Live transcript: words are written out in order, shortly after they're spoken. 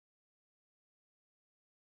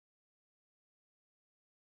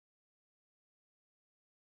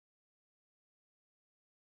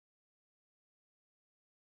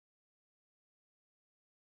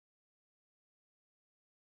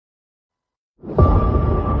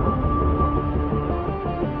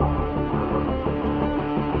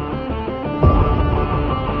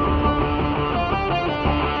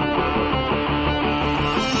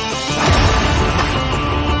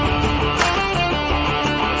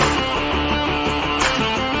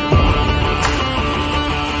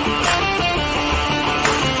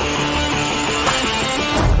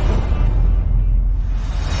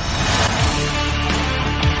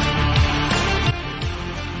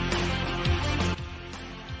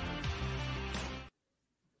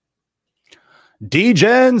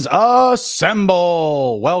D-Gens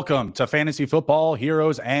assemble! Welcome to Fantasy Football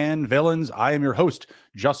Heroes and Villains. I am your host,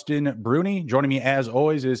 Justin Bruni. Joining me as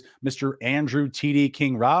always is Mr. Andrew TD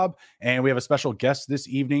King Rob, and we have a special guest this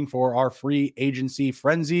evening for our free agency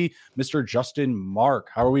frenzy, Mr. Justin Mark.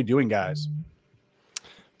 How are we doing, guys?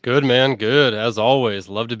 Good, man. Good. As always,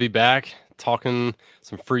 love to be back talking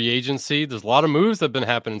some free agency. There's a lot of moves that have been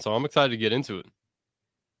happening, so I'm excited to get into it.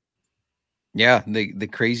 Yeah, the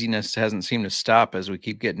craziness hasn't seemed to stop as we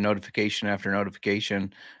keep getting notification after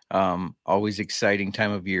notification. Always exciting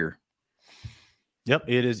time of year. Yep,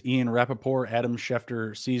 it is Ian Rappaport, Adam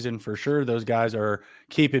Schefter season for sure. Those guys are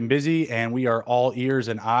keeping busy, and we are all ears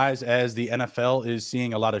and eyes as the NFL is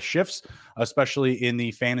seeing a lot of shifts, especially in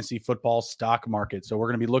the fantasy football stock market. So we're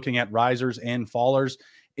going to be looking at risers and fallers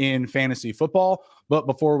in fantasy football. But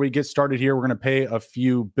before we get started here, we're going to pay a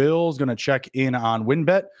few bills, going to check in on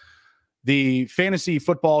WynnBET. The Fantasy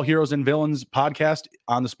Football Heroes and Villains podcast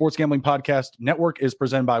on the Sports Gambling Podcast Network is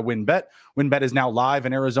presented by WynnBET. WynnBET is now live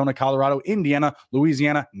in Arizona, Colorado, Indiana,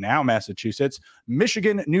 Louisiana, now Massachusetts,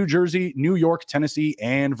 Michigan, New Jersey, New York, Tennessee,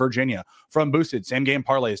 and Virginia. From boosted same-game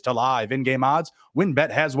parlays to live in-game odds,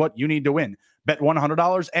 WynnBET has what you need to win. Bet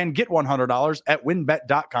 $100 and get $100 at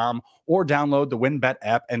wynnbet.com or download the WynnBET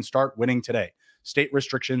app and start winning today. State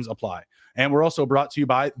restrictions apply. And we're also brought to you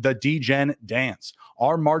by the D-Gen Dance.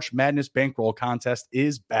 Our March Madness bankroll contest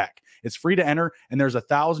is back. It's free to enter, and there's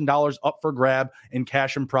 $1,000 up for grab in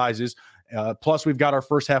cash and prizes. Plus, we've got our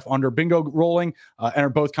first half under bingo rolling. Enter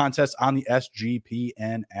both contests on the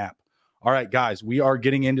SGPN app. All right, guys, we are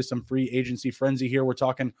getting into some free agency frenzy here. We're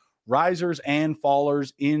talking risers and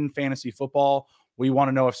fallers in fantasy football. We want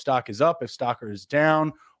to know if stock is up, if stock is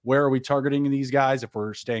down. Where are we targeting these guys, if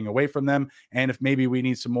we're staying away from them, and if maybe we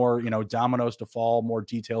need some more, dominoes to fall, more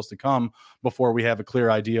details to come before we have a clear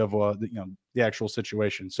idea of, the actual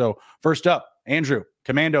situation. So first up, Andrew,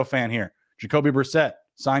 Commando fan here. Jacoby Brissett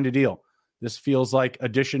signed a deal. This feels like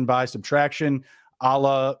addition by subtraction, a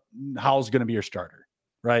la Howell's going to be your starter,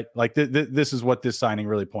 right? Like this is what this signing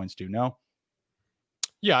really points to, no?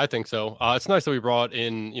 Yeah, I think so. It's nice that we brought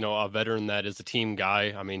in, a veteran that is a team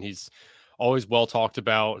guy. I mean, he's always well talked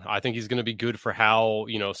about. I think he's going to be good for Howell,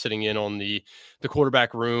 sitting in on the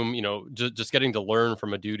quarterback room, just getting to learn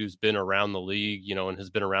from a dude who's been around the league, and has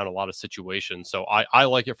been around a lot of situations. So I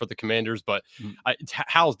like it for the Commanders, but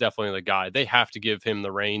Howell's definitely the guy. They have to give him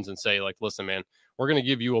the reins and say, like, listen, man, we're going to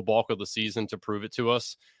give you a bulk of the season to prove it to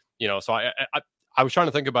us. So I was trying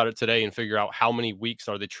to think about it today and figure out how many weeks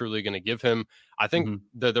are they truly going to give him. I think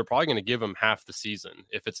that they're probably going to give him half the season.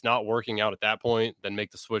 If it's not working out at that point, then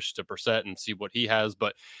make the switch to Brissett and see what he has.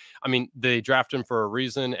 But I mean, they draft him for a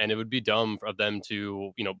reason, and it would be dumb of them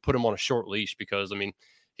to, put him on a short leash because, I mean,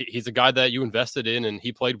 he's a guy that you invested in, and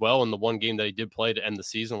he played well in the one game that he did play to end the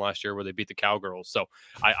season last year where they beat the Cowgirls. So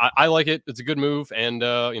I like it. It's a good move, and,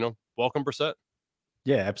 welcome Brissett.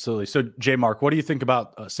 Yeah, absolutely. So, J. Mark, what do you think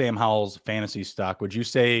about Sam Howell's fantasy stock? Would you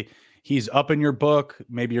say he's up in your book?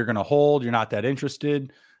 Maybe you're going to hold. You're not that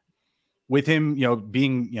interested with him,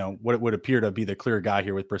 being, what would appear to be the clear guy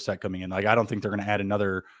here with Brissett coming in. Like, I don't think they're going to add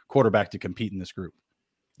another quarterback to compete in this group.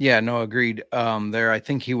 Yeah, no, agreed. I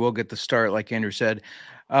think he will get the start, like Andrew said.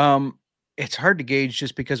 It's hard to gauge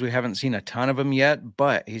just because we haven't seen a ton of him yet,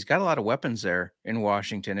 but he's got a lot of weapons there in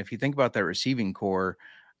Washington. If you think about that receiving core,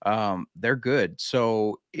 they're good.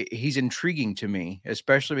 So he's intriguing to me,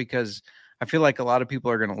 especially because I feel like a lot of people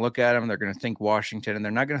are going to look at him. They're going to think Washington, and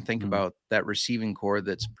they're not going to think about that receiving core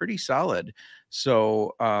that's pretty solid.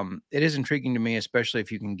 So it is intriguing to me, especially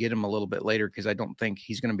if you can get him a little bit later, because I don't think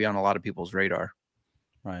he's going to be on a lot of people's radar.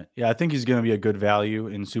 Right. Yeah, I think he's going to be a good value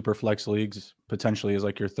in super flex leagues, potentially as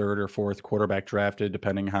like your third or fourth quarterback drafted,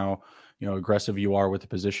 depending how, aggressive you are with the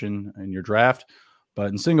position in your draft. But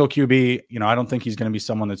in single QB, I don't think he's going to be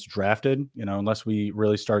someone that's drafted, unless we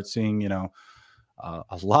really start seeing, a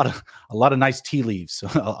lot of nice tea leaves,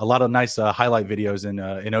 a lot of nice highlight videos in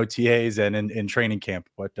OTAs and in training camp.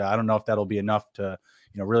 But I don't know if that'll be enough to,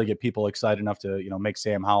 really get people excited enough to, make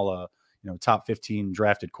Sam Howell a, top 15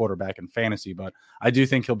 drafted quarterback in fantasy. But I do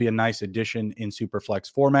think he'll be a nice addition in super flex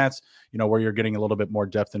formats, where you're getting a little bit more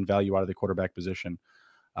depth and value out of the quarterback position.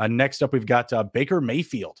 Next up, we've got Baker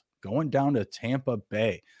Mayfield going down to Tampa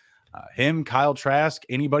Bay. Him, Kyle Trask,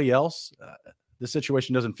 anybody else? This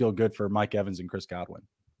situation doesn't feel good for Mike Evans and Chris Godwin.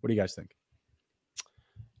 What do you guys think?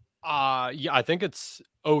 Yeah, I think it's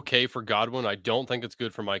okay for Godwin. I don't think it's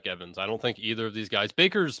good for Mike Evans. I don't think either of these guys.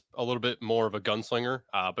 Baker's a little bit more of a gunslinger,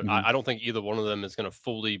 but I don't think either one of them is going to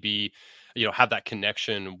fully be, have that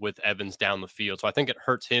connection with Evans down the field. So I think it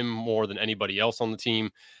hurts him more than anybody else on the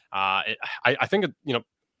team. I think,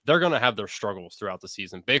 they're going to have their struggles throughout the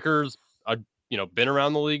season. Baker's a been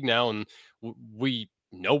around the league now, and we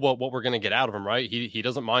know what we're going to get out of him, right? He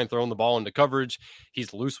doesn't mind throwing the ball into coverage.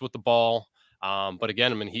 He's loose with the ball. But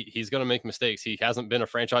again, I mean, he's going to make mistakes. He hasn't been a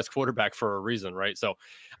franchise quarterback for a reason, right? So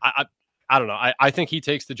I don't know. I think he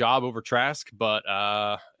takes the job over Trask, but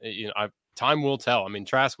time will tell. I mean,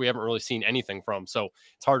 Trask, we haven't really seen anything from, so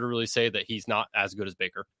it's hard to really say that he's not as good as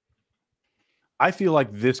Baker. I feel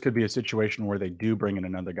like this could be a situation where they do bring in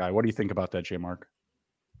another guy. What do you think about that, J. Mark?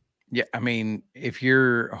 Yeah, I mean, if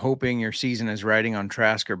you're hoping your season is riding on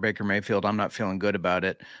Trask or Baker Mayfield, I'm not feeling good about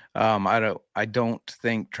it. I don't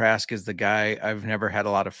think Trask is the guy. I've never had a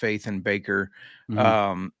lot of faith in Baker.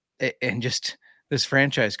 And just this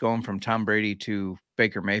franchise going from Tom Brady to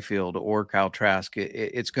Baker Mayfield or Kyle Trask,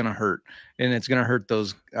 it's going to hurt. And it's going to hurt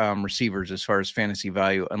those receivers as far as fantasy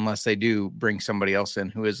value, unless they do bring somebody else in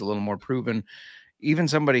who is a little more proven. Even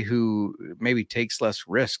somebody who maybe takes less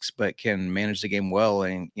risks, but can manage the game well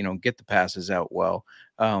and, get the passes out well.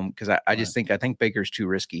 Because I just think Baker's too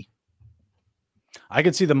risky. I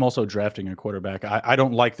could see them also drafting a quarterback. I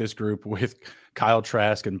don't like this group with Kyle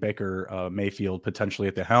Trask and Baker Mayfield potentially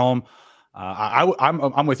at the helm.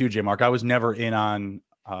 I'm with you, J. Mark. I was never in on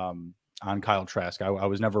Kyle Trask. I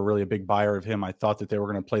was never really a big buyer of him. I thought that they were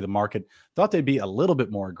going to play the market. Thought they'd be a little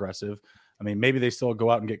bit more aggressive. I mean, maybe they still go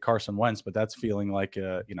out and get Carson Wentz, but that's feeling like,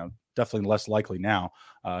 definitely less likely now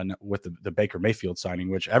with the Baker Mayfield signing,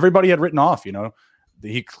 which everybody had written off.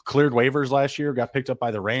 He cleared waivers last year, got picked up by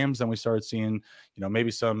the Rams. Then we started seeing, maybe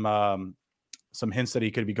some hints that he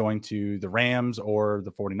could be going to the Rams or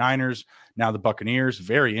the 49ers. Now the Buccaneers,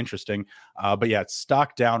 very interesting. But yeah, it's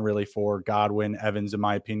stock down really for Godwin, Evans, in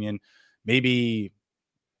my opinion. Maybe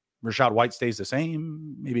Rachaad White stays the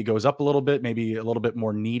same, maybe goes up a little bit, maybe a little bit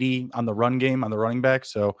more needy on the run game, on the running back.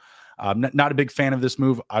 So not a big fan of this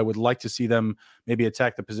move. I would like to see them maybe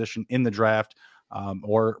attack the position in the draft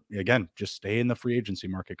or, again, just stay in the free agency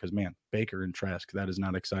market because, man, Baker and Trask, that is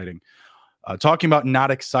not exciting. Talking about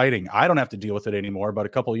not exciting, I don't have to deal with it anymore. But a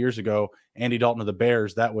couple of years ago, Andy Dalton of the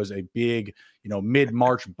Bears, that was a big,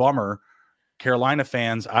 mid-March bummer. Carolina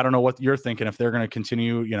fans, I don't know what you're thinking if they're going to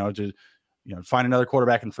continue, to find another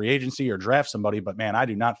quarterback in free agency or draft somebody. But, man, I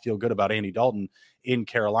do not feel good about Andy Dalton in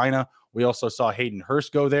Carolina. We also saw Hayden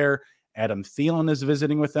Hurst go there. Adam Thielen is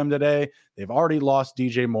visiting with them today. They've already lost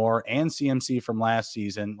DJ Moore and CMC from last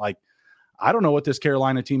season. I don't know what this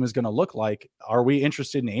Carolina team is going to look like. Are we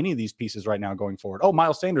interested in any of these pieces right now going forward? Oh,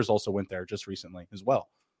 Miles Sanders also went there just recently as well.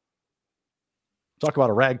 Talk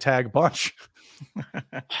about a ragtag bunch.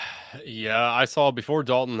 Yeah, I saw before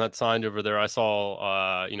Dalton had signed over there, I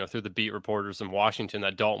saw, through the beat reporters in Washington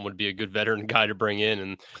that Dalton would be a good veteran guy to bring in.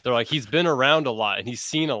 And they're like, he's been around a lot and he's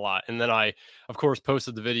seen a lot. And then I, of course,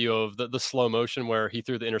 posted the video of the slow motion where he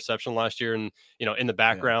threw the interception last year. And, in the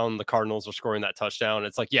background, the Cardinals are scoring that touchdown.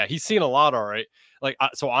 It's like, yeah, he's seen a lot. All right.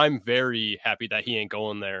 So I'm very happy that he ain't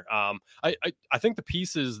going there. I think the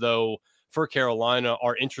pieces, though, for Carolina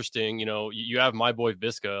are interesting. You have my boy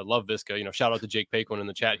Visca. Love Visca. Shout out to Jake Paquin in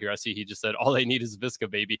the chat here. I see he just said all they need is Visca,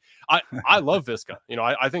 baby. I love Visca.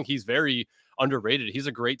 I think he's very underrated. He's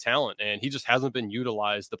a great talent, and he just hasn't been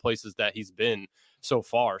utilized the places that he's been so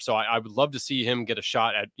far. So I would love to see him get a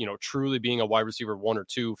shot at truly being a wide receiver 1 or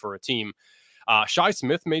 2 for a team. Shi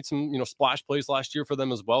Smith made some splash plays last year for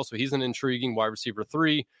them as well, so he's an intriguing wide receiver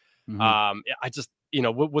 3. I just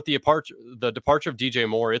with the departure of DJ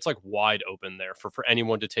Moore, it's like wide open there for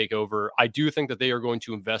anyone to take over. I do think that they are going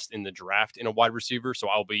to invest in the draft in a wide receiver, so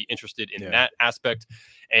I'll be interested in that aspect.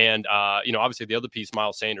 And obviously the other piece,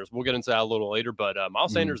 Miles Sanders, we'll get into that a little later, but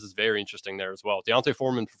Miles Sanders is very interesting there as well. Deontay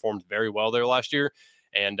Foreman performed very well there last year,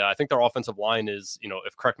 and I think their offensive line is,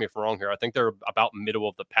 if correct me if I'm wrong here, I think they're about middle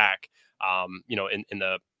of the pack,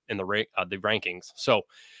 in the rankings. So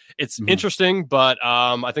it's interesting, but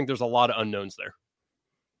I think there's a lot of unknowns there.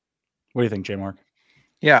 What do you think, J. Mark?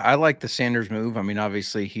 Yeah, I like the Sanders move. I mean,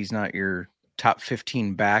 obviously he's not your top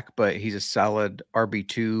 15 back, but he's a solid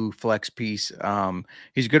RB2 flex piece.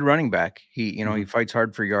 He's a good running back. He fights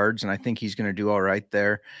hard for yards, and I think he's going to do all right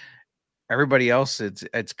there. Everybody else,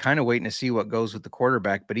 it's kind of waiting to see what goes with the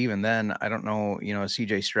quarterback. But even then, I don't know, a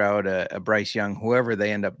CJ Stroud, a Bryce Young, whoever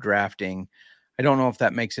they end up drafting, I don't know if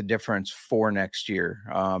that makes a difference for next year.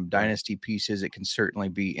 Dynasty pieces, it can certainly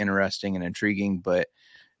be interesting and intriguing, but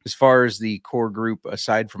as far as the core group,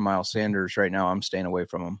 aside from Miles Sanders right now, I'm staying away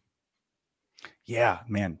from him. Yeah,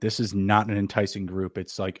 man, this is not an enticing group.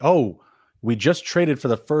 It's like, oh, we just traded for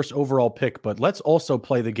the first overall pick, but let's also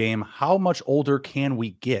play the game. How much older can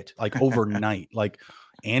we get? Overnight,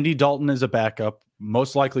 Andy Dalton is a backup,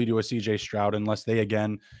 most likely to a CJ Stroud, unless they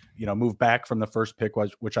again, move back from the first pick,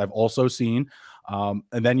 which I've also seen. And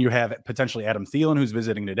then you have potentially Adam Thielen, who's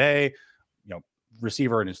visiting today.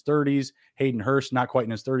 receiver in his 30s. Hayden Hurst, not quite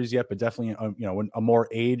in his 30s yet, but definitely, a more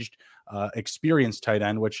aged, experienced tight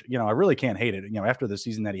end, which, I really can't hate it. After the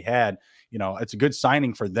season that he had, it's a good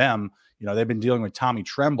signing for them. They've been dealing with Tommy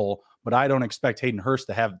Tremble, but I don't expect Hayden Hurst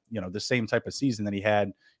to have, the same type of season that he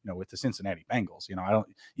had, with the Cincinnati Bengals.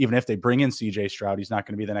 Even if they bring in CJ Stroud, he's not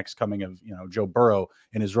going to be the next coming of, Joe Burrow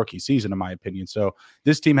in his rookie season, in my opinion. So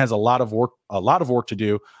this team has a lot of work to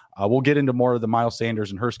do. We'll get into more of the Miles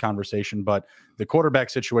Sanders and Hurst conversation, but the quarterback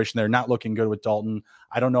situation, they're not looking good with Dalton.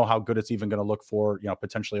 I don't know how good it's even going to look for,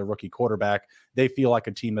 potentially a rookie quarterback. They feel like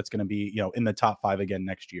a team that's going to be, in the top 5 again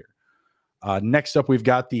next year. Next up, we've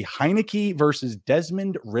got the Heinicke versus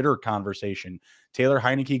Desmond Ridder conversation. Taylor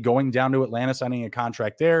Heinicke going down to Atlanta, signing a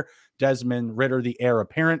contract there. Desmond Ridder, the heir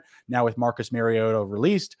apparent, now with Marcus Mariota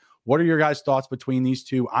released. What are your guys' thoughts between these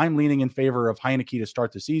two? I'm leaning in favor of Heinicke to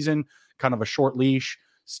start the season, kind of a short leash,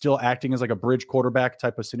 still acting as like a bridge quarterback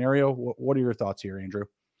type of scenario. What are your thoughts here, Andrew?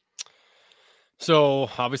 So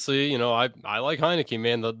obviously, I like Heinicke,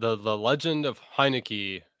 man. The legend of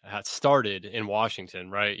Heinicke had started in Washington,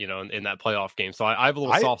 right? In that playoff game. So I have a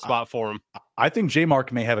little soft spot for him. I think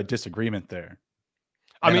J-Mark may have a disagreement there.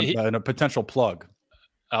 And a potential plug.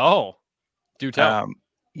 Oh, do tell.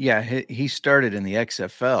 Yeah, he started in the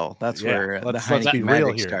XFL. That's where the Heinicke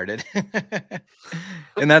magic started.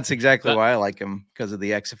 And that's exactly why I like him, because of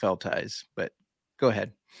the XFL ties. But go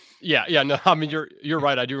ahead. Yeah, no, I mean, you're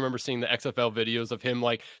right. I do remember seeing the XFL videos of him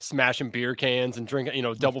like smashing beer cans and drinking,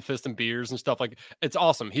 double fisting beers and stuff. Like, it's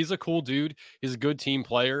awesome. He's a cool dude. He's a good team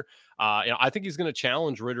player. I think he's going to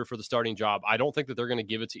challenge Ridder for the starting job. I don't think that they're going to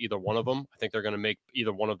give it to either one of them. I think they're going to make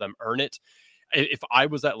either one of them earn it. If I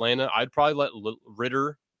was Atlanta, I'd probably let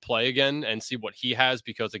Ridder play again and see what he has,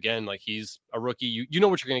 because again, like, he's a rookie. You know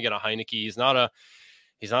what you're going to get a Heinicke. He's not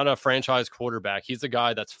a franchise quarterback. He's a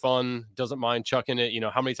guy that's fun, doesn't mind chucking it.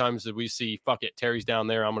 How many times did we see, fuck it, Terry's down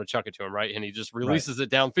there, I'm going to chuck it to him, right? And he just releases it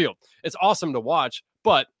downfield. It's awesome to watch,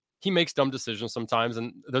 but he makes dumb decisions sometimes,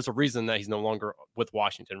 and there's a reason that he's no longer with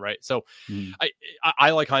Washington, right? So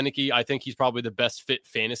I like Heinicke. I think he's probably the best fit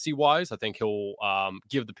fantasy-wise. I think he'll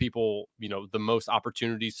give the people, the most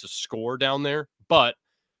opportunities to score down there, but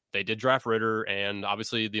they did draft Ridder, and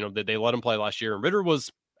obviously, they let him play last year, and Ridder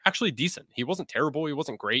was actually decent. He wasn't terrible. He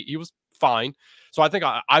wasn't great. He was fine. So I think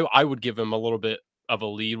I would give him a little bit of a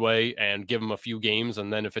leeway and give him a few games.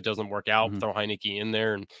 And then if it doesn't work out, throw Heinicke in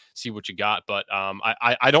there and see what you got. But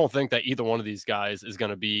I don't think that either one of these guys is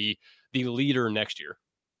going to be the leader next year.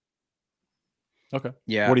 Okay.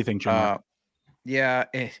 Yeah. What do you think, Jim?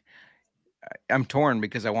 I'm torn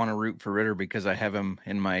because I want to root for Ridder because I have him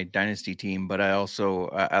in my dynasty team, but I also,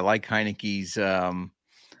 I like Heinicke's,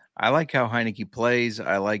 I like how Heinicke plays.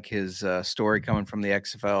 I like his story coming from the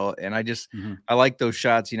XFL. And I like those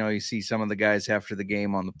shots. You see some of the guys after the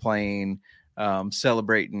game on the plane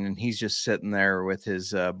celebrating, and he's just sitting there with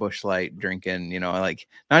his Busch Light drinking, like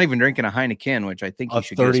not even drinking a Heineken, which I think he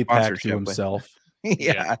should get a sponsorship to himself.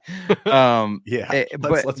 Yeah.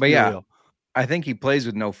 Let's yeah. real. I think he plays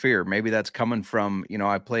with no fear. Maybe that's coming from,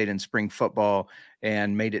 I played in spring football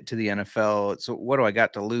and made it to the NFL. So what do I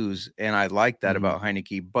got to lose? And I like that about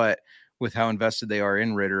Heinicke, but with how invested they are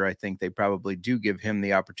in Ridder, I think they probably do give him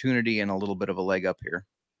the opportunity and a little bit of a leg up here.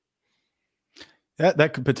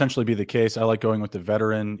 That could potentially be the case. I like going with the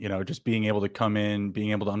veteran, just being able to come in,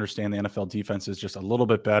 being able to understand the NFL defenses just a little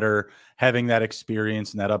bit better, having that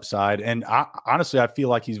experience and that upside. And honestly, I feel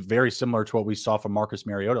like he's very similar to what we saw from Marcus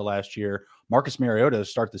Mariota last year. Marcus Mariota to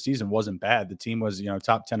start the season wasn't bad. The team was,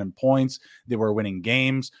 top 10 in points. They were winning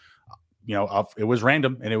games. It was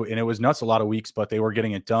random and it was nuts a lot of weeks, but they were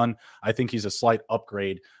getting it done. I think he's a slight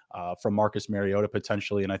upgrade from Marcus Mariota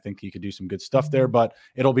potentially, and I think he could do some good stuff there, but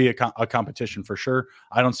it'll be a competition for sure.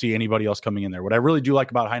 I don't see anybody else coming in there. What I really do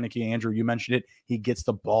like about Heinicke, Andrew, you mentioned it, he gets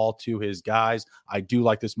the ball to his guys. I do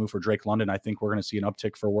like this move for Drake London. I think we're going to see an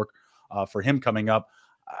uptick for work for him coming up.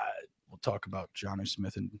 We'll talk about Jonnu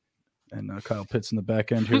Smith and Kyle Pitts in the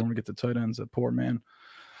back end here when we get the tight ends. That poor man.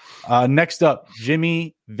 Next up,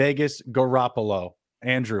 Jimmy Vegas Garoppolo.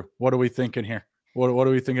 Andrew, what are we thinking here? What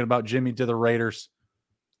are we thinking about Jimmy to the Raiders?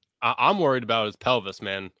 I'm worried about his pelvis,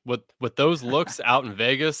 man. With those looks out in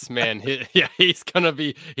Vegas, man, he's gonna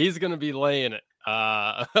be laying it.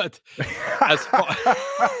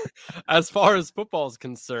 As far as football is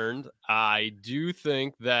concerned, I do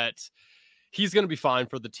think that he's gonna be fine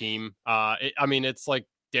for the team. It's like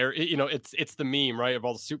it's the meme, right? Of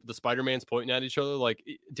all the Spider-Mans pointing at each other, like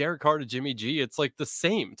Derek Carr to Jimmy G. It's like the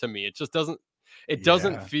same to me. It just doesn't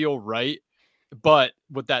feel right. But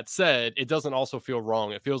with that said, it doesn't also feel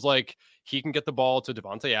wrong. It feels like he can get the ball to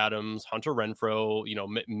Devontae Adams, Hunter Renfrow,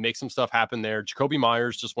 make some stuff happen there. Jacoby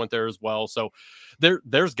Myers just went there as well. So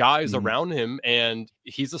there's guys around him, and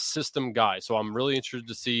he's a system guy. So I'm really interested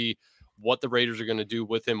to see what the Raiders are going to do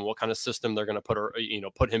with him, what kind of system they're going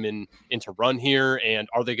to put him into run here. And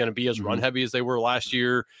are they going to be as run heavy as they were last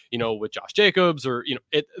year, with Josh Jacobs, or,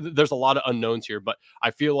 there's a lot of unknowns here, but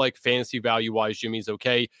I feel like fantasy value wise, Jimmy's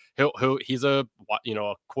okay. He's a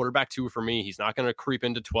quarterback 2 for me. He's not going to creep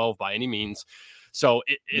into 12 by any means. So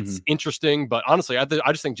it's interesting, but honestly, I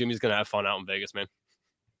just think Jimmy's going to have fun out in Vegas, man.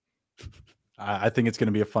 I think it's going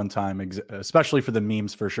to be a fun time, especially for the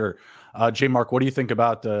memes for sure. J Mark, what do you think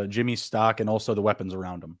about Jimmy's stock and also the weapons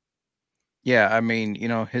around him? Yeah, I mean,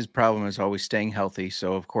 his problem is always staying healthy.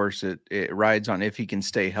 So of course it rides on if he can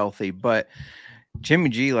stay healthy. But Jimmy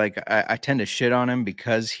G, like I tend to shit on him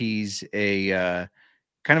because he's a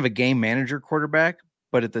kind of a game manager quarterback,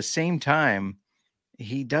 but at the same time,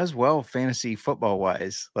 he does well fantasy football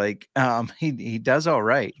wise. Like he does all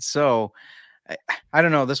right. So I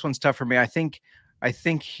don't know. This one's tough for me. I think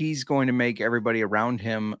he's going to make everybody around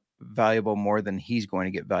him valuable more than he's going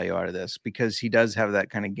to get value out of this, because he does have that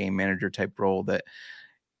kind of game manager type role that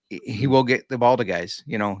he will get the ball to guys.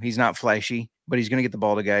 He's not flashy, but he's going to get the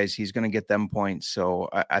ball to guys. He's going to get them points. So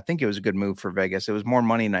I think it was a good move for Vegas. It was more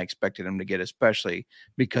money than I expected him to get, especially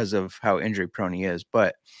because of how injury prone he is.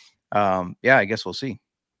 But yeah, I guess we'll see.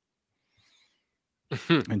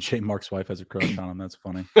 And J Mark's wife has a crush on him. That's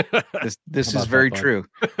funny. This is very true.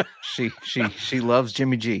 She loves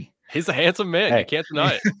Jimmy G. He's a handsome man. You can't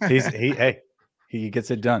deny it. He gets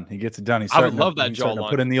it done. He's I would love that jawline.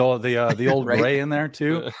 Put in the old right? gray in there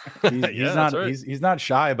too. He's not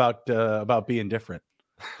shy about being different.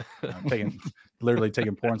 Literally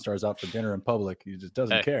taking porn stars out for dinner in public. He just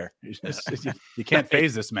doesn't care. You can't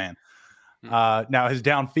phase this man. Now his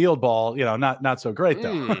downfield ball, not so great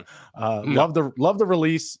though. Love the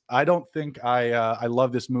release. I don't think I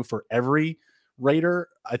love this move for every Raider.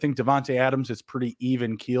 I think Devontae Adams is pretty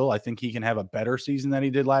even keel. I think he can have a better season than he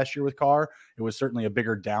did last year with Carr. It was certainly a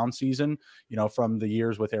bigger down season, from the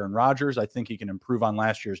years with Aaron Rodgers. I think he can improve on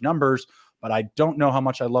last year's numbers, but I don't know how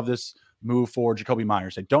much I love this move for Jacoby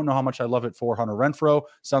Myers. I don't know how much I love it for Hunter Renfrow.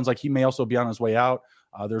 Sounds like he may also be on his way out.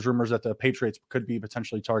 There's rumors that the Patriots could be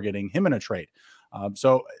potentially targeting him in a trade.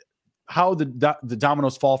 So how the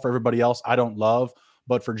dominoes fall for everybody else, I don't love.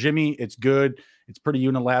 But for Jimmy, it's good. It's pretty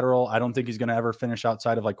unilateral. I don't think he's going to ever finish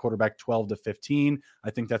outside of like quarterback 12 to 15. I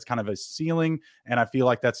think that's kind of a ceiling. And I feel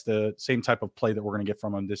like that's the same type of play that we're going to get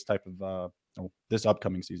from him this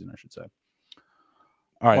upcoming season, I should say.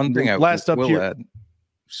 All right. One thing I will add.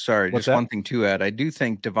 Sorry, What's just one thing to add. I do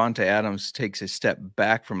think Devontae Adams takes a step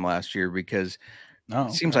back from last year because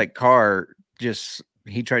it seems like Carr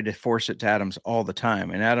he tried to force it to Adams all the time.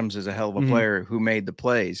 And Adams is a hell of a player who made the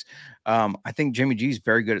plays. I think Jimmy G is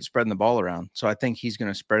very good at spreading the ball around. So I think he's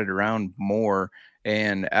going to spread it around more,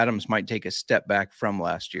 and Adams might take a step back from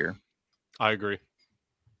last year. I agree.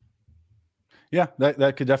 Yeah,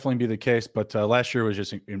 that could definitely be the case. But last year was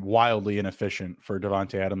just wildly inefficient for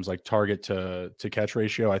Devontae Adams, like target to catch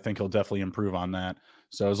ratio. I think he'll definitely improve on that.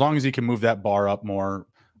 So as long as he can move that bar up more,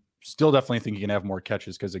 still definitely think he can have more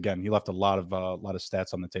catches, because again, he left a lot of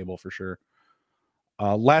stats on the table for sure.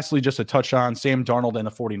 Lastly, just to touch on Sam Darnold and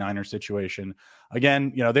the 49ers situation.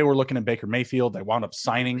 Again, they were looking at Baker Mayfield. They wound up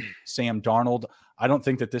signing Sam Darnold. I don't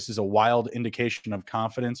think that this is a wild indication of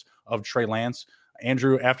confidence of Trey Lance.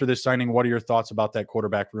 Andrew, after this signing, what are your thoughts about that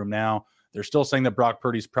quarterback room now? They're still saying that Brock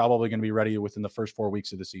Purdy's probably going to be ready within the first 4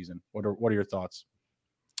 weeks of the season. What are your thoughts?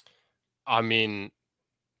 I mean,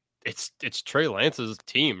 it's Trey Lance's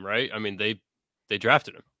team, right? I mean, they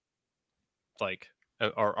drafted him. Like,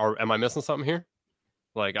 am I missing something here?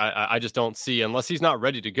 Like, I just don't see, unless he's not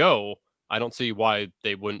ready to go, I don't see why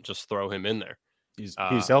they wouldn't just throw him in there. He's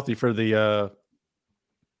healthy for the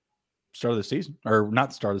start of the season, or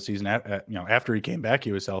not start of the season. After he came back,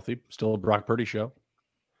 he was healthy. Still a Brock Purdy show.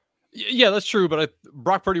 Yeah, that's true. But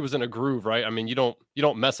Brock Purdy was in a groove, right? I mean, you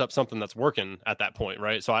don't mess up something that's working at that point,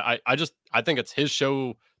 right? So I think it's his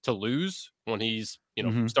show to lose when he's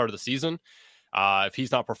start of the season. If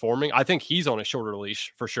he's not performing, I think he's on a shorter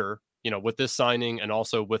leash for sure. With this signing, and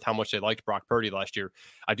also with how much they liked Brock Purdy last year,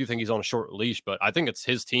 I do think he's on a short leash. But I think it's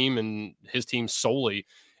his team, and his team solely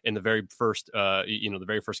in the very first, the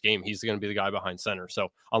very first game. He's going to be the guy behind center. So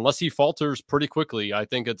unless he falters pretty quickly, I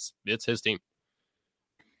think it's his team.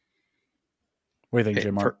 What do you think,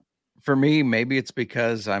 Jim Mark? For me, maybe it's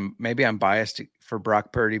because I'm biased for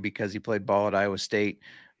Brock Purdy because he played ball at Iowa State,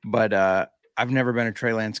 but I've never been a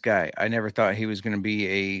Trey Lance guy. I never thought he was going to be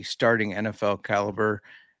a starting NFL caliber.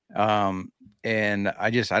 And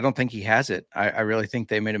I don't think he has it. I really think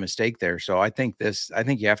they made a mistake there. So I think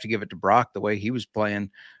you have to give it to Brock the way he was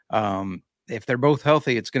playing. If they're both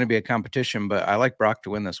healthy, it's going to be a competition, but I like Brock to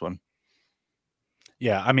win this one.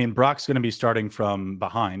 Yeah, I mean, Brock's going to be starting from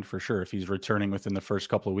behind for sure if he's returning within the first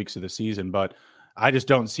couple of weeks of the season, but I just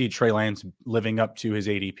don't see Trey Lance living up to his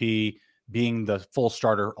ADP, being the full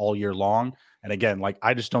starter all year long. And again, like,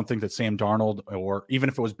 I just don't think that Sam Darnold, or even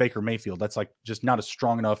if it was Baker Mayfield, that's like just not a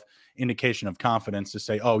strong enough indication of confidence to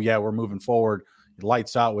say, oh yeah, we're moving forward,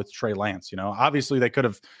 lights out with Trey Lance. Obviously they could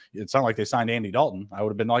have, it's not like they signed Andy Dalton. I would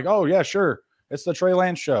have been like, oh yeah, sure, it's the Trey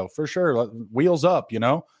Lance show for sure. Wheels up,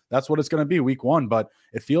 that's what it's going to be week one. But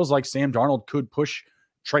it feels like Sam Darnold could push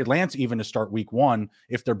Trey Lance even to start week one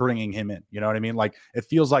if they're bringing him in. You know what I mean? Like, it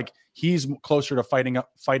feels like he's closer to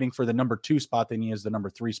fighting for the number 2 spot than he is the number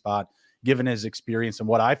 3 spot, given his experience and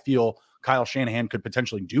what I feel Kyle Shanahan could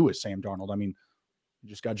potentially do with Sam Darnold. I mean, you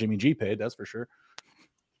just got Jimmy G paid, that's for sure.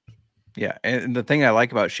 Yeah, and the thing I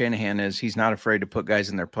like about Shanahan is he's not afraid to put guys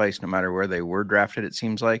in their place no matter where they were drafted, it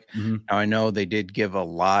seems like. Mm-hmm. Now, I know they did give a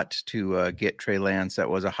lot to get Trey Lance. That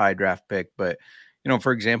was a high draft pick. But,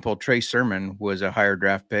 for example, Trey Sermon was a higher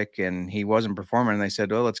draft pick, and he wasn't performing. And they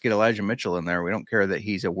said, well, let's get Elijah Mitchell in there. We don't care that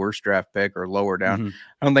he's a worse draft pick or lower down. Mm-hmm.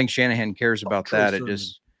 I don't think Shanahan cares about that. Sermon.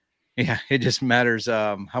 It just matters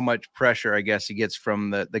how much pressure, I guess, he gets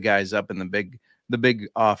from the guys up in the big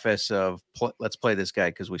office of let's play this guy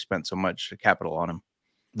because we spent so much capital on him.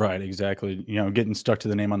 Right, exactly. Getting stuck to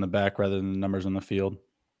the name on the back rather than the numbers on the field.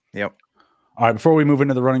 Yep. All right, before we move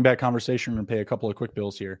into the running back conversation, we're going to pay a couple of quick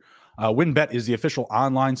bills here. WynnBET is the official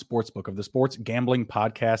online sportsbook of the Sports Gambling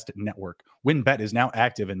Podcast Network. WynnBET is now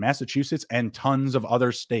active in Massachusetts and tons of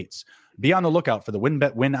other states. Be on the lookout for the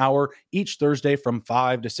WynnBET Win Hour each Thursday from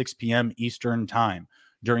 5 to 6 p.m. Eastern Time.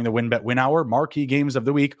 During the WynnBET Win Hour, marquee games of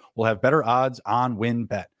the week will have better odds on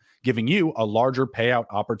WynnBET, giving you a larger payout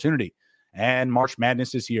opportunity. And March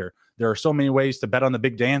Madness is here. There are so many ways to bet on the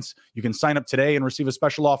big dance. You can sign up today and receive a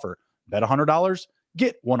special offer. Bet $100,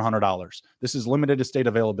 get $100. This is limited to state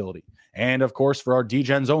availability. And of course, for our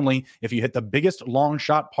DGens only, if you hit the biggest long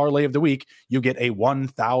shot parlay of the week, you get a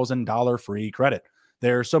 $1,000 free credit.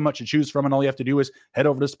 There's so much to choose from, and all you have to do is head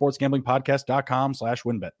over to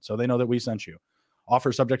sportsgamblingpodcast.com/WynnBET so they know that we sent you.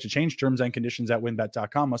 Offer subject to change. Terms and conditions at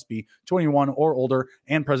wynnbet.com. Must be 21 or older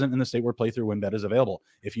and present in the state where playthrough WynnBET is available.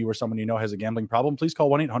 If you or someone you know has a gambling problem, please call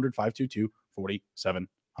 1-800-522-4700.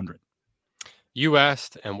 You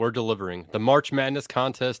asked, and we're delivering. The March Madness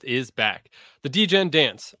contest is back. The DGen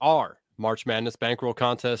Dance, our March Madness bankroll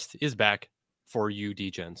contest, is back for you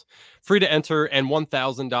DGens. Free to enter, and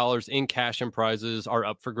 $1,000 in cash and prizes are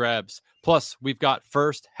up for grabs. Plus, we've got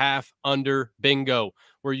first half under bingo,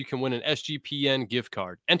 where you can win an SGPN gift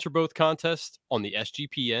card. Enter both contests on the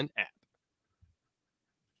SGPN app.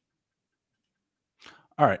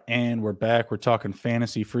 All right, and we're back. We're talking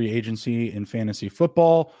fantasy free agency and fantasy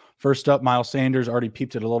football. First up, Miles Sanders already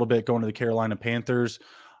peeped it a little bit, going to the Carolina Panthers.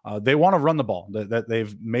 They want to run the ball. That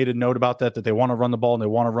they've made a note about that they want to run the ball, and they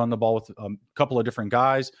want to run the ball with a couple of different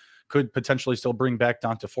guys. Could potentially still bring back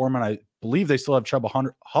D'Onta Foreman. I believe they still have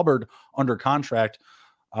Chuba Hubbard under contract.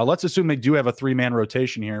 Let's assume they do have a 3-man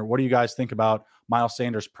rotation here. What do you guys think about Miles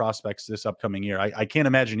Sanders' prospects this upcoming year? I can't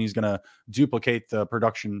imagine he's going to duplicate the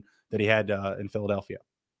production that he had in Philadelphia.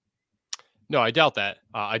 No, I doubt that.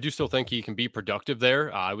 I do still think he can be productive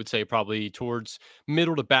there. I would say probably towards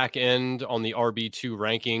middle to back end on the RB2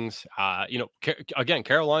 rankings. Again,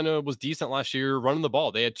 Carolina was decent last year running the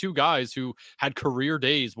ball. They had 2 guys who had career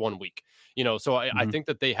days one week. So I think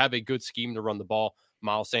that they have a good scheme to run the ball.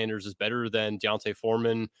 Miles Sanders is better than D'Onta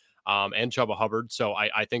Foreman and Chuba Hubbard. So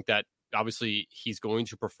I think that obviously he's going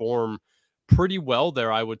to perform pretty well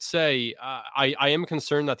there, I would say. I am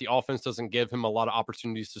concerned that the offense doesn't give him a lot of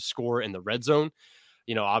opportunities to score in the red zone.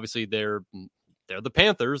 Obviously they're the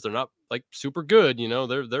Panthers. They're not like super good.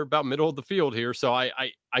 They're about middle of the field here. So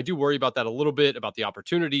I do worry about that a little bit, about the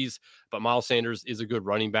opportunities, but Miles Sanders is a good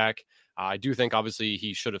running back. I do think obviously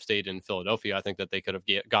he should have stayed in Philadelphia. I think that they could have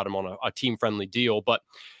got him on a team-friendly deal, but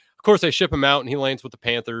of course they ship him out and he lands with the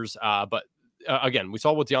Panthers. But again, we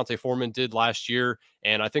saw what D'Onta Foreman did last year,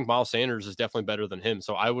 and I think Miles Sanders is definitely better than him.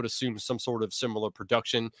 So I would assume some sort of similar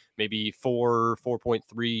production, maybe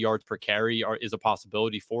 4.3 yards per carry is a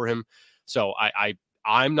possibility for him. So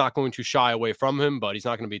I'm not going to shy away from him, but he's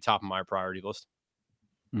not going to be top of my priority list.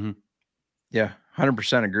 Mm-hmm. Yeah,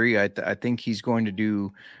 100% agree. I think he's going to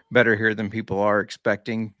do better here than people are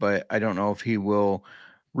expecting, but I don't know if he will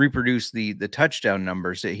reproduce the touchdown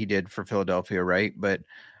numbers that he did for Philadelphia, right? But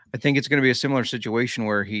I think it's going to be a similar situation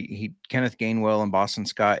where he Kenneth Gainwell and Boston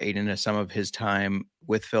Scott ate into some of his time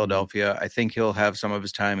with Philadelphia. I think he'll have some of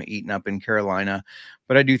his time eaten up in Carolina,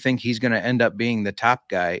 but I do think he's going to end up being the top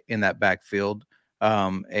guy in that backfield.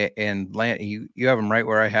 And you have him right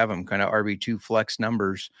where I have him, kind of RB2 flex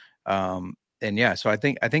numbers. And yeah, so I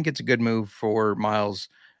think it's a good move for Miles.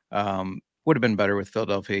 Would have been better with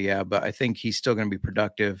Philadelphia, yeah, but I think he's still going to be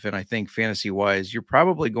productive. And I think fantasy wise, you're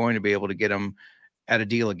probably going to be able to get him at a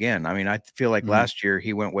deal again. I mean, I feel like last year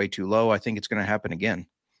he went way too low. I think it's going to happen again.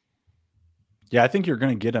 Yeah, I think you're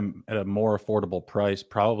going to get him at a more affordable price,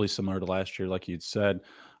 probably similar to last year, like you'd said.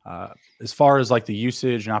 As far as like the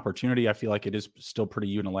usage and opportunity, I feel like it is still pretty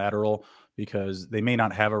unilateral because they may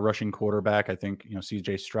not have a rushing quarterback. I think,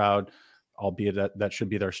 CJ Stroud, albeit that should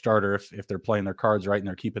be their starter if they're playing their cards right and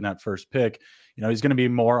they're keeping that first pick. He's going to be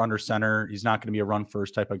more under center. He's not going to be a run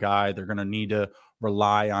first type of guy. They're going to need to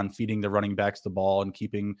rely on feeding the running backs the ball and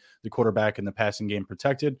keeping the quarterback in the passing game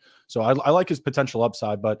protected. So I like his potential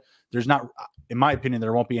upside, but there's not, in my opinion,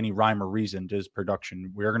 there won't be any rhyme or reason to his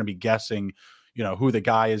production. We're going to be guessing, who the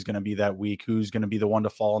guy is going to be that week, who's going to be the one to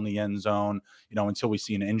fall in the end zone, until we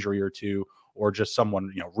see an injury or two, or just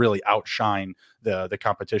someone, really outshine the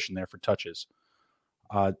competition there for touches.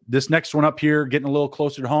 This next one up here, getting a little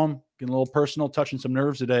closer to home, getting a little personal, touching some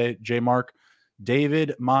nerves today, J-Mark.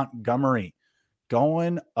 David Montgomery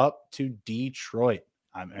going up to Detroit.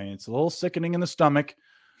 I mean, it's a little sickening in the stomach.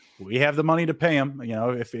 We have the money to pay him.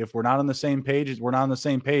 If we're not on the same page, we're not on the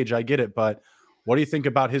same page. I get it. But what do you think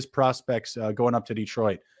about his prospects going up to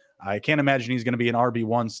Detroit? I can't imagine he's going to be an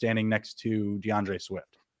RB1 standing next to DeAndre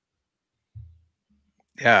Swift.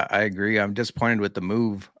 Yeah, I agree. I'm disappointed with the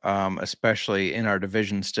move, especially in our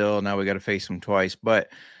division still. Now we got to face him twice. But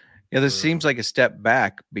yeah, this seems like a step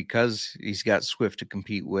back because he's got Swift to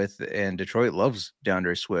compete with, and Detroit loves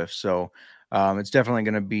DeAndre Swift. So it's definitely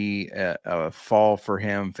going to be a fall for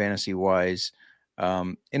him fantasy wise.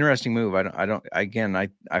 Interesting move.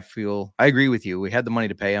 I feel I agree with you. We had the money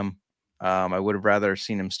to pay him. I would have rather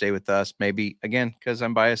seen him stay with us, maybe again, because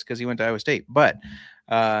I'm biased because he went to Iowa State, but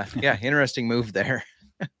yeah, interesting move there.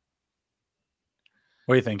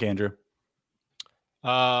 What do you think, Andrew?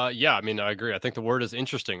 Yeah, I mean, I agree. I think the word is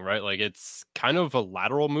interesting, right? Like it's kind of a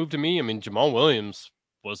lateral move to me. I mean, Jamal Williams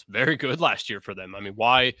was very good last year for them. I mean,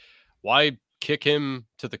 why kick him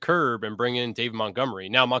to the curb and bring in David Montgomery?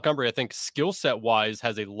 Now, Montgomery, I think skill set wise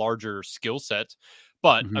has a larger skill set,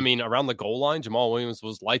 but I mean, around the goal line, Jamal Williams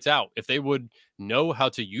was lights out. If they would know how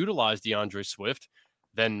to utilize DeAndre Swift,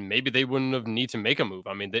 then maybe they wouldn't have need to make a move.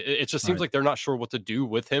 I mean, it just seems like they're not sure what to do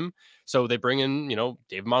with him. So they bring in,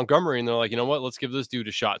 David Montgomery, and they're like, you know what, let's give this dude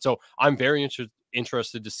a shot. So I'm very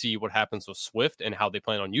interested to see what happens with Swift and how they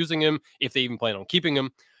plan on using him, if they even plan on keeping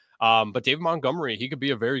him. But David Montgomery, he could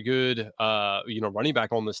be a very good, running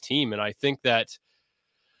back on this team. And I think that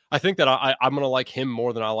I'm going to like him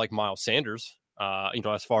more than I like Miles Sanders.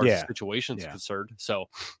 As far as the situation's concerned. So,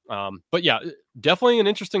 but yeah, definitely an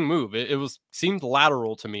interesting move. It seemed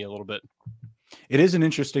lateral to me a little bit. It is an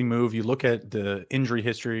interesting move. You look at the injury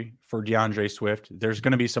history for DeAndre Swift. There's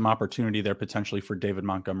going to be some opportunity there potentially for David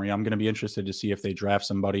Montgomery. I'm going to be interested to see if they draft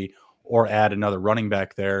somebody or add another running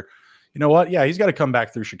back there. You know what? Yeah, he's got to come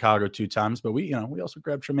back through Chicago 2 times, but we also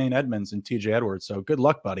grabbed Tremaine Edmonds and TJ Edwards. So good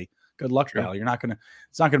luck, buddy. Good luck, pal.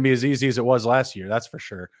 It's not going to be as easy as it was last year. That's for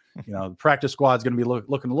sure. The practice squad's going to be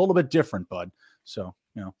looking a little bit different, bud. So,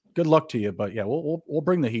 good luck to you. But yeah, we'll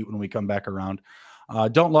bring the heat when we come back around.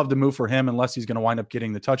 Don't love the move for him unless he's going to wind up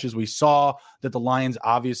getting the touches. We saw that the Lions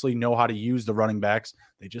obviously know how to use the running backs.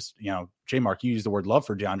 They just, J-Mark, you used the word love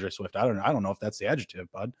for DeAndre Swift. I don't know if that's the adjective,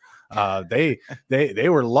 bud. They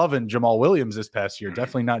were loving Jamal Williams this past year.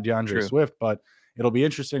 Definitely not DeAndre Swift, but it'll be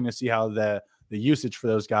interesting to see how the usage for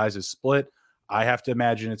those guys is split. I have to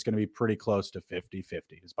imagine it's going to be pretty close to 50-50.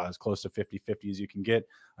 It's about as close to 50-50 as you can get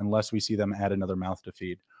unless we see them add another mouth to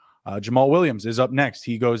feed. Jamal Williams is up next.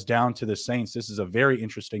 He goes down to the Saints. This is a very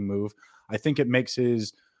interesting move. I think it makes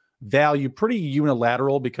his value pretty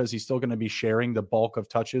unilateral because he's still going to be sharing the bulk of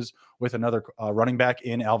touches with another running back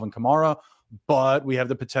in Alvin Kamara. But we have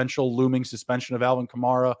the potential looming suspension of Alvin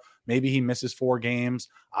Kamara. Maybe he misses 4 games.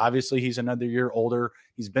 Obviously, he's another year older.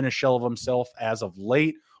 He's been a shell of himself as of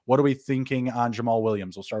late. What are we thinking on Jamal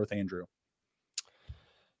Williams? We'll start with Andrew.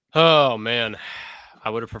 Oh, man. I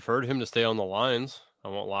would have preferred him to stay on the Lions. I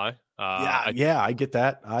won't lie. I get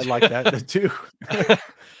that. I like that too.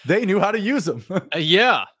 They knew how to use him.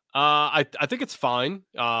 I think it's fine.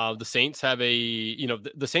 The Saints have the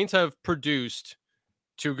Saints have produced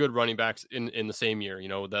 2 good running backs in the same year,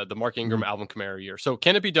 the Mark Ingram, Alvin Kamara year. So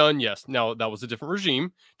can it be done? Yes. Now that was a different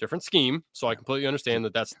regime, different scheme. So I completely understand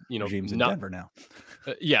that's, regime's in Denver now.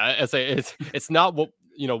 Yeah, it's not what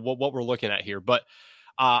what we're looking at here, but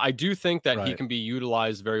I do think that he Right. can be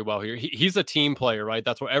utilized very well here. He's a team player, right?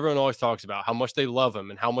 That's what everyone always talks about, how much they love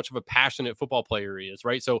him and how much of a passionate football player he is,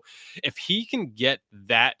 right? So if he can get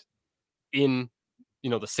that in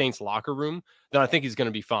the Saints locker room, then I think he's going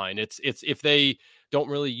to be fine. It's if they don't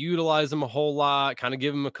really utilize him a whole lot, kind of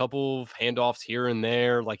give him a couple of handoffs here and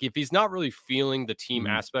there, like if he's not really feeling the team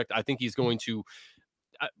Mhm. aspect, I think he's going to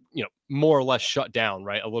more or less shut down,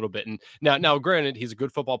 right, a little bit. And now granted, he's a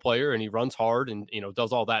good football player and he runs hard and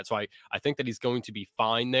does all that, so I think that he's going to be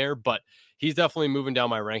fine there, but he's definitely moving down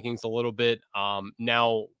my rankings a little bit.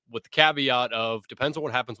 Now with the caveat of depends on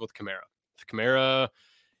what happens with Kamara. If Kamara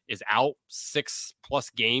is out 6+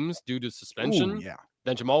 games due to Ooh, suspension, yeah.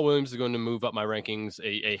 then Jamal Williams is going to move up my rankings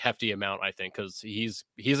a hefty amount, I think, because he's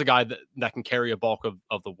a guy that can carry a bulk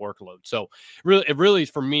of the workload. So really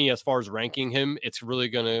for me, as far as ranking him, it's really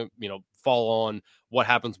going to fall on what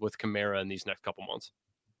happens with Kamara in these next couple months.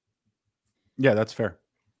 Yeah, that's fair.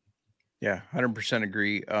 Yeah, 100%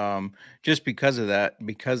 agree. Just because of that,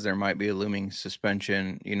 because there might be a looming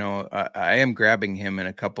suspension, I am grabbing him in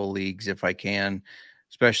a couple leagues if I can,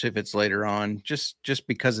 especially if it's later on, just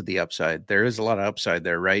because of the upside. There is a lot of upside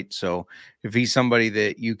there, right? So if he's somebody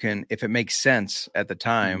that you can, if it makes sense at the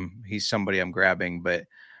time, he's somebody I'm grabbing. But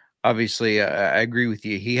obviously, I agree with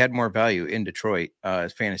you. He had more value in Detroit,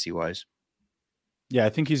 fantasy wise. Yeah, I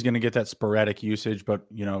think he's going to get that sporadic usage, but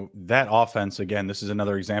that offense again. This is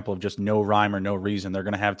another example of just no rhyme or no reason. They're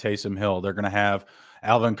going to have Taysom Hill. They're going to have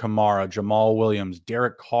Alvin Kamara, Jamal Williams,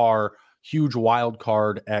 Derek Carr, huge wild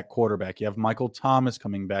card at quarterback. You have Michael Thomas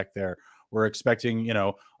coming back there. We're expecting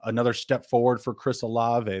another step forward for Chris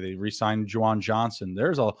Olave. They re-signed Juwan Johnson.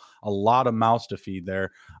 There's a lot of mouths to feed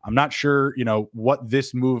there. I'm not sure what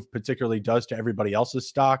this move particularly does to everybody else's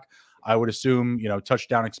stock. I would assume,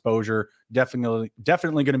 touchdown exposure definitely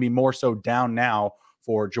going to be more so down now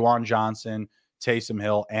for Juwan Johnson, Taysom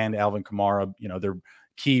Hill, and Alvin Kamara. They're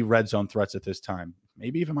key red zone threats at this time.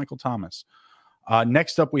 Maybe even Michael Thomas.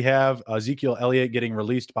 Next up, we have Ezekiel Elliott getting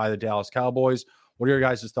released by the Dallas Cowboys. What are your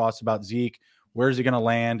guys' thoughts about Zeke? Where is he going to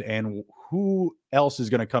land? And who else is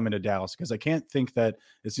going to come into Dallas? Because I can't think that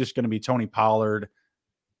it's just going to be Tony Pollard.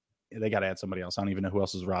 They got to add somebody else. I don't even know who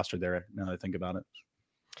else is rostered there now that I think about it.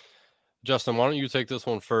 Justin, why don't you take this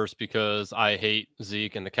one first, because I hate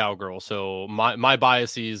Zeke and the cowgirl. So my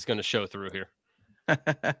bias is going to show through here.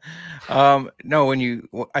 No,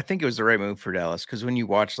 I think it was the right move for Dallas, because when you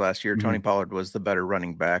watched last year, Tony Pollard was the better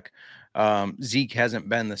running back. Zeke hasn't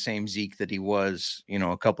been the same Zeke that he was,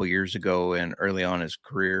 a couple years ago and early on in his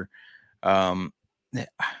career.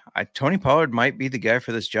 Tony Pollard might be the guy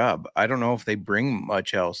for this job. I don't know if they bring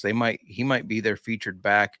much else. He might be their featured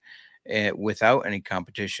back without any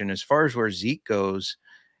competition. As far as where Zeke goes,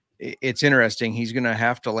 it's interesting. He's going to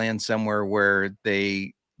have to land somewhere where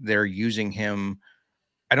they're using him,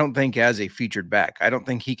 I don't think, as a featured back. I don't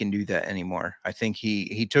think he can do that anymore. I think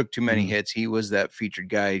he took too many hits. He was that featured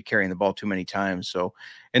guy carrying the ball too many times. So,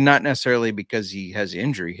 and not necessarily because he has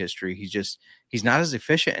injury history. He's not as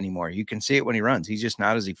efficient anymore. You can see it when he runs. He's just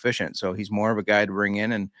not as efficient. So he's more of a guy to bring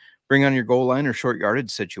in and bring on your goal line or short yardage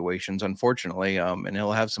situations, unfortunately. And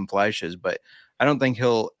he'll have some flashes, but I don't think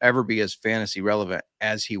he'll ever be as fantasy relevant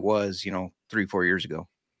as he was, 3-4 years ago.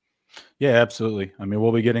 Yeah, absolutely. I mean,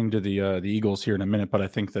 we'll be getting to the Eagles here in a minute, but I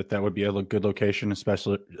think that would be a good location,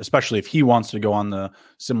 especially if he wants to go on the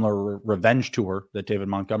similar revenge tour that David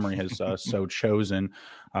Montgomery has so chosen.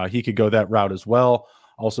 He could go that route as well.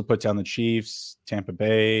 Also put down the Chiefs, Tampa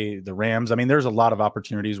Bay, the Rams. I mean, there's a lot of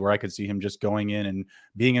opportunities where I could see him just going in and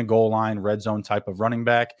being a goal line, red zone type of running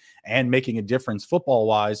back and making a difference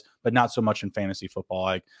football-wise, but not so much in fantasy football.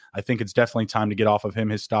 I think it's definitely time to get off of him.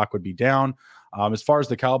 His stock would be down. As far as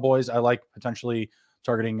the Cowboys, I like potentially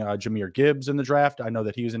targeting Jahmyr Gibbs in the draft. I know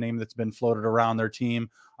that he was a name that's been floated around their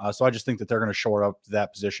team. So I just think that they're going to shore up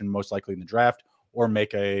that position most likely in the draft or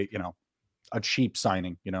make a cheap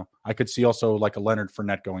signing. I could see also like a Leonard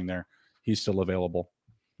Fournette going there. He's still available.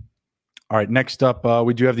 All right, next up,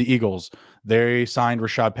 we do have the Eagles. They signed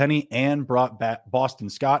Rashad Penny and brought back Boston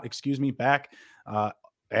Scott, back,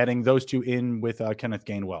 adding those two in with Kenneth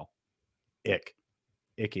Gainwell.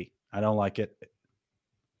 Icky. I don't like it. It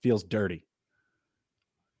feels dirty.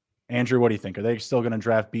 Andrew, what do you think? Are they still going to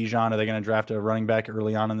draft Bijan? Are they going to draft a running back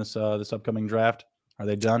early on in this upcoming draft? Are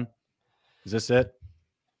they done? Is this it?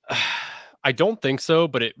 I don't think so,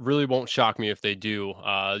 but it really won't shock me if they do.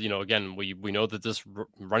 Again, we know that this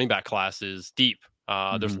running back class is deep.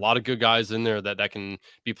 There's a lot of good guys in there that can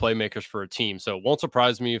be playmakers for a team. So it won't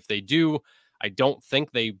surprise me if they do. I don't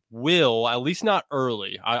think they will, at least not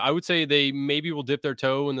early. I would say they maybe will dip their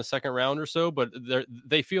toe in the second round or so, but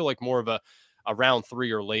they feel like more of a round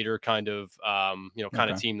 3 or later kind of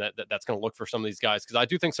kind of team that's going to look for some of these guys, because I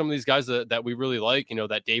do think some of these guys that we really like,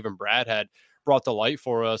 that Dave and Brad had brought to light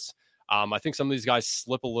for us. I think some of these guys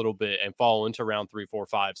slip a little bit and fall into round 3, 4,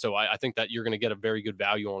 5. So I think that you're going to get a very good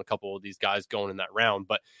value on a couple of these guys going in that round.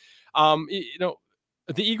 But the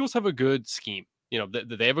Eagles have a good scheme.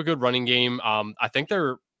 They have a good running game. I think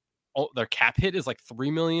their cap hit is like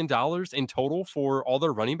 $3 million in total for all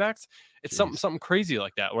their running backs. It's something crazy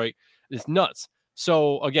like that, right? It's nuts.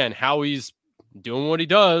 So again, Howie's doing what he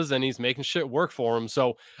does and he's making shit work for him.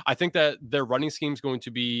 So I think that their running scheme is going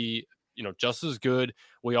to be, just as good.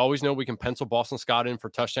 We always know we can pencil Boston Scott in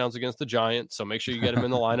for touchdowns against the Giants. So make sure you get him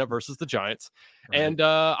in the lineup versus the Giants. Right. And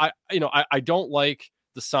I don't like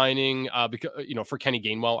the signing because, for Kenny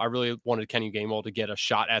Gainwell. I really wanted Kenny Gainwell to get a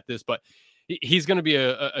shot at this, but he's going to be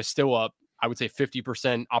a still up, I would say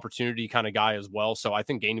 50% opportunity kind of guy as well. So I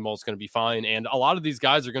think Gainwell is going to be fine. And a lot of these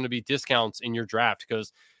guys are going to be discounts in your draft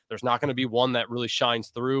because there's not going to be one that really shines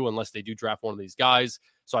through unless they do draft one of these guys.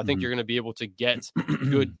 So I think you're going to be able to get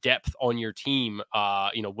good depth on your team,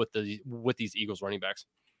 with these Eagles running backs.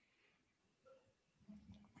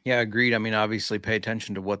 Yeah, agreed. I mean, obviously pay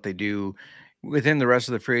attention to what they do within the rest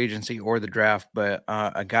of the free agency or the draft, but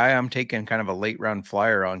a guy I'm taking kind of a late round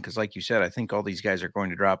flyer on, because like you said, I think all these guys are going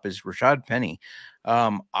to drop, is Rashad Penny.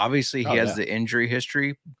 Obviously he has the injury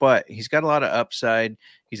history, but he's got a lot of upside.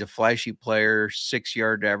 He's a flashy player,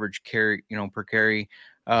 6-yard average carry, per carry.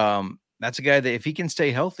 That's a guy that if he can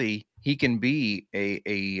stay healthy, he can be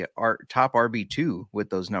a top RB2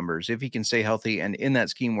 with those numbers, if he can stay healthy and in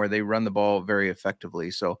that scheme where they run the ball very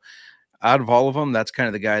effectively. So out of all of them, that's kind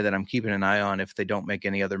of the guy that I'm keeping an eye on if they don't make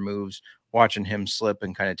any other moves, watching him slip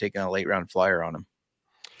and kind of taking a late round flyer on him.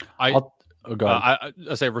 I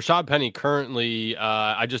say Rashad Penny currently,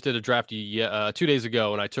 I just did a draft 2 days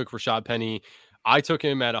ago and I took Rashad Penny. I took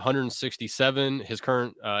him at 167. His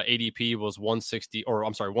current ADP was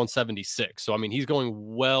 176. So, I mean, he's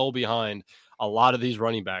going well behind a lot of these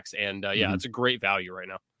running backs. And it's a great value right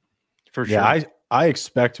now. For sure. Yeah, I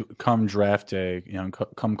expect come draft day,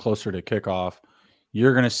 come closer to kickoff,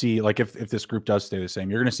 you're going to see, like, if this group does stay the same,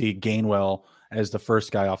 you're going to see Gainwell as the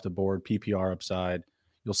first guy off the board, PPR upside.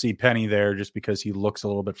 You'll see Penny there just because he looks a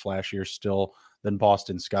little bit flashier still than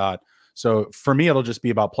Boston Scott. So for me, it'll just be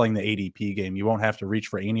about playing the ADP game. You won't have to reach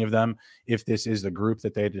for any of them if this is the group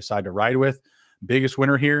that they decide to ride with. Biggest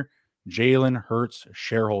winner here, Jalen Hurts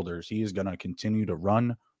shareholders. He is going to continue to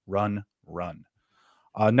run.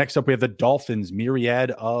 Next up, we have the Dolphins,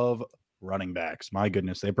 myriad of running backs. My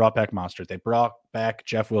goodness, they brought back Mostert. They brought back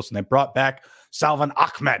Jeff Wilson. They brought back Salvon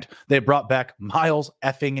Ahmed. They brought back Myles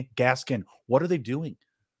effing Gaskin. What are they doing?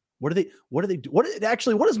 What is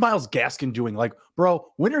Myles Gaskin doing? Like, bro,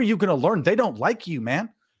 when are you going to learn? They don't like you, man.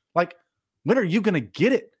 Like, when are you going to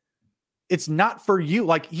get it? It's not for you.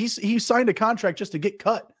 Like, he signed a contract just to get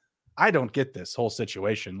cut. I don't get this whole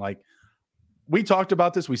situation. Like, we talked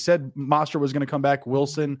about this. We said Mostert was going to come back.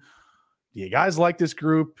 Wilson. Do you guys like this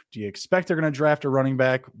group? Do you expect they're going to draft a running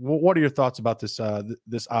back? What are your thoughts about this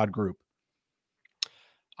this odd group?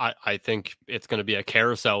 I think it's going to be a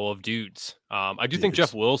carousel of dudes. I do think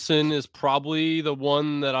Jeff Wilson is probably the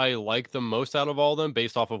one that I like the most out of all of them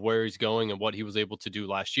based off of where he's going and what he was able to do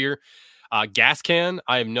last year. Gaskin,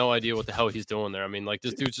 I have no idea what the hell he's doing there. I mean, like,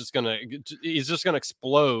 this dude's just going to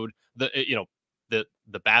explode the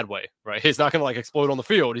bad way, right? He's not going to like explode on the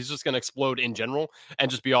field. He's just going to explode in general and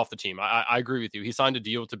just be off the team. I agree with you. He signed a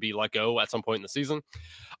deal to be let go at some point in the season.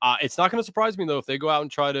 It's not going to surprise me though if they go out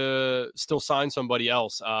and try to still sign somebody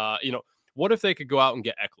else. What if they could go out and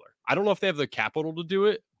get Eckler? I don't know if they have the capital to do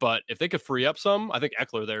it, but if they could free up some, I think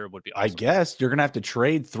Eckler there would be awesome. I guess you're going to have to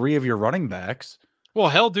trade 3 of your running backs. Well,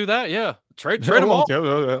 hell, do that. Yeah. Trade them all.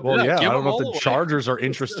 Well, yeah. I don't know if the Chargers are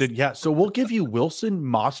interested. Yeah. So we'll give you Wilson,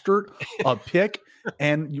 Mostert, a pick,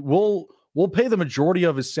 and we'll pay the majority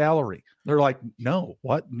of his salary. They're like, no,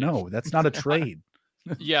 what? No, that's not a trade.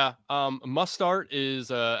 Yeah. Mustard is,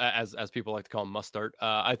 as people like to call him, Mustard.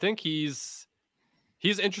 I think he's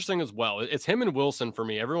interesting as well. It's him and Wilson for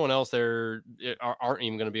me. Everyone else there aren't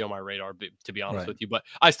even going to be on my radar, to be honest with you. But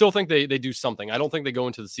I still think they do something. I don't think they go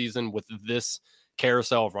into the season with this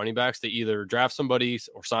carousel of running backs. They either draft somebody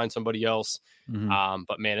or sign somebody else.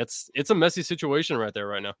 But man, it's a messy situation right there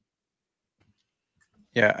right now.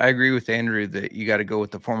 Yeah, I agree with Andrew that you got to go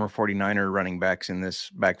with the former 49er running backs in this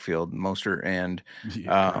backfield, Mostert and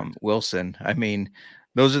Wilson. I mean,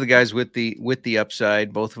 those are the guys with the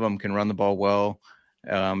upside. Both of them can run the ball well.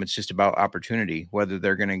 It's just about opportunity, whether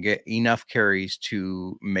they're going to get enough carries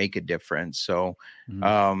to make a difference. So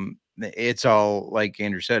it's all, like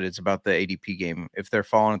Andrew said, it's about the ADP game. If they're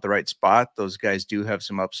falling at the right spot, those guys do have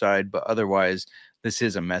some upside, but otherwise this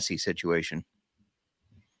is a messy situation.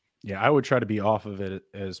 Yeah, I would try to be off of it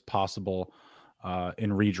as possible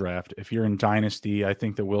in redraft. If you're in Dynasty, I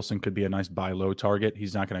think that Wilson could be a nice buy low target.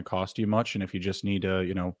 He's not going to cost you much. And if you just need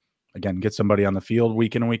to, again, get somebody on the field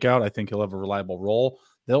week in and week out, I think he'll have a reliable role.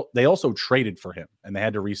 They also traded for him and they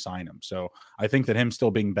had to re-sign him. So I think that him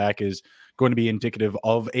still being back is going to be indicative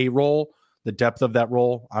of a role. The depth of that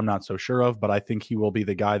role, I'm not so sure of, but I think he will be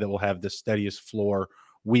the guy that will have the steadiest floor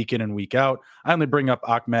week in and week out. I only bring up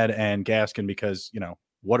Ahmed and Gaskin because,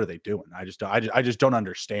 what are they doing? I just don't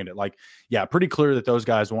understand it. Like, yeah, pretty clear that those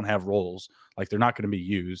guys won't have roles. Like, they're not going to be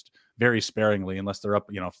used very sparingly unless they're up,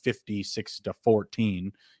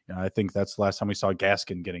 56-14. I think that's the last time we saw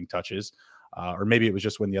Gaskin getting touches. Or maybe it was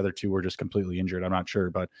just when the other two were just completely injured. I'm not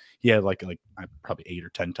sure, but he had like probably 8 or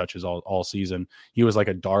 10 touches all season. He was like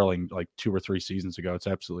a darling like 2 or 3 seasons ago. It's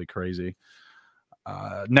absolutely crazy.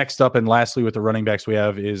 Next up and lastly with the running backs we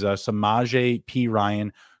have is Samaje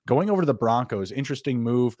Perine going over to the Broncos. Interesting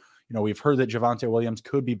move. We've heard that Javonte Williams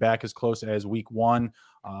could be back as close as week 1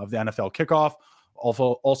 of the NFL kickoff.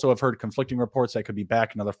 Also have heard conflicting reports that could be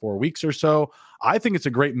back another 4 weeks or so. I think it's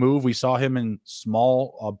a great move. We saw him in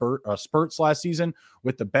small spurts last season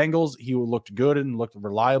with the Bengals. He looked good and looked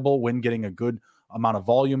reliable when getting a good amount of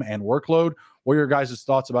volume and workload. What are your guys'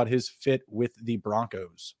 thoughts about his fit with the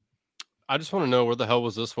Broncos? I just want to know, where the hell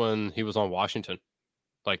was this when he was on Washington?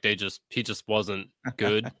 Like he just wasn't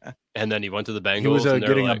good, and then he went to the Bengals. He was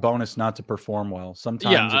getting a bonus not to perform well.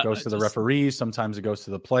 Sometimes it goes to the referees, sometimes it goes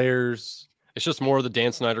to the players. It's just more of the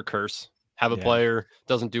Dan Snyder curse. Have a player,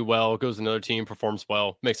 doesn't do well, goes to another team, performs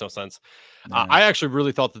well. Makes no sense. Yeah. I actually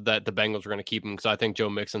really thought that the Bengals were going to keep him because I think Joe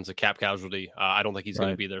Mixon's a cap casualty. I don't think he's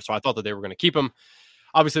going to be there. So I thought that they were going to keep him.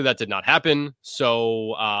 Obviously, that did not happen.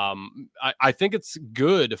 So I think it's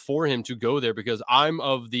good for him to go there because I'm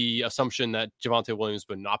of the assumption that Javonte Williams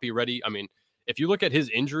would not be ready. I mean, if you look at his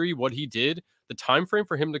injury, what he did, the time frame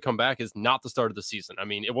for him to come back is not the start of the season. I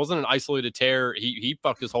mean, it wasn't an isolated tear. He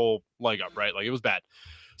fucked his whole leg up, right? Like, it was bad.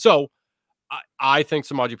 So I think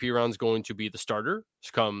Samaje Perine is going to be the starter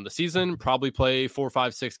to come the season, probably play 4,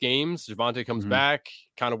 5, 6 games. Javonte comes back,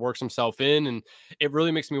 kind of works himself in, and it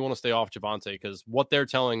really makes me want to stay off Javonte because what they're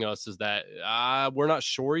telling us is that we're not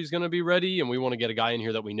sure he's going to be ready, and we want to get a guy in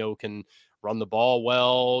here that we know can run the ball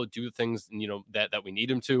well, do things, that we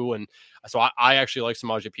need him to. And so I actually like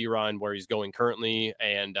Samaje Perine where he's going currently.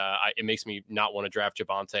 And it makes me not want to draft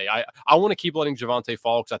Javonte. I want to keep letting Javonte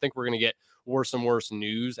fall because I think we're going to get worse and worse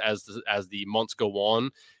news as the months go on,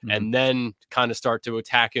 and then kind of start to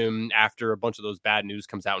attack him after a bunch of those bad news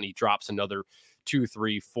comes out and he drops another 2,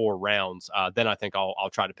 3, 4 rounds. Then I think I'll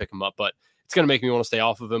try to pick him up, but it's going to make me want to stay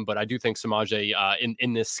off of him. But I do think Samaje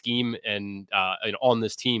in this scheme and on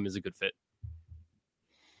this team is a good fit.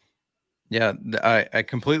 Yeah, I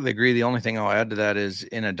completely agree. The only thing I'll add to that is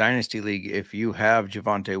in a dynasty league, if you have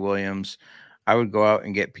Javonte Williams, I would go out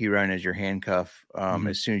and get Perine as your handcuff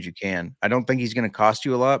as soon as you can. I don't think he's going to cost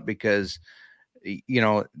you a lot because,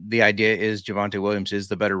 the idea is Javonte Williams is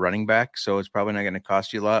the better running back, so it's probably not going to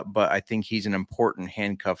cost you a lot. But I think he's an important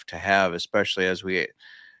handcuff to have, especially as we get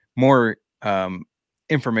more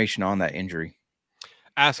information on that injury.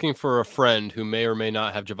 Asking for a friend who may or may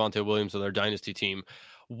not have Javonte Williams on their dynasty team,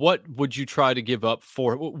 what would you try to give up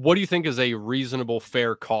for? What do you think is a reasonable,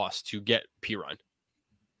 fair cost to get Perine?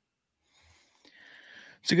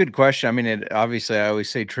 It's a good question. I mean, obviously, I always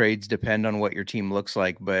say trades depend on what your team looks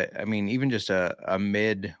like, but I mean, even just a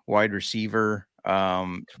mid wide receiver.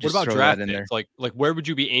 What about draft picks? Like where would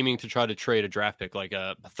you be aiming to try to trade a draft pick? Like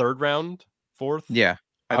a 3rd round, 4th? Yeah,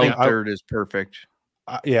 I think 3rd is perfect.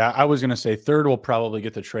 I was going to say 3rd will probably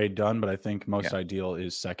get the trade done, but I think most ideal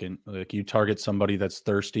is 2nd. Like, you target somebody that's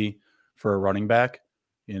thirsty for a running back,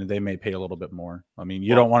 and they may pay a little bit more. I mean,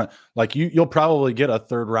 you don't want to, like, you'll probably get a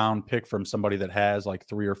 3rd round pick from somebody that has like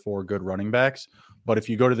 3 or 4 good running backs. But if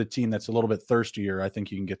you go to the team that's a little bit thirstier, I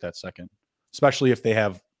think you can get that 2nd, especially if they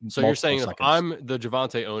have. So you're saying seconds. If I'm the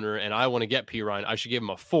Javonte owner and I want to get Perine, I should give him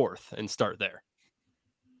a 4th and start there.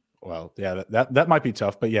 Well, yeah, that might be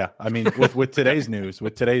tough, but yeah, I mean, with today's news,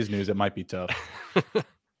 it might be tough. But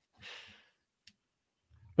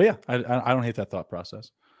yeah, I don't hate that thought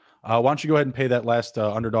process. Why don't you go ahead and pay that last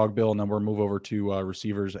underdog bill, and then we'll move over to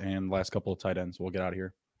receivers and last couple of tight ends. We'll get out of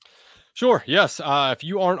here. Sure. Yes. If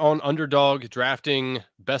you aren't on Underdog drafting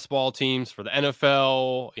best ball teams for the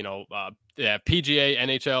NFL, Yeah, PGA,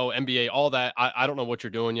 NHL, NBA, all that. I don't know what you're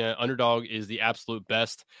doing yet. Underdog is the absolute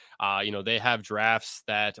best. They have drafts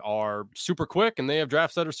that are super quick and they have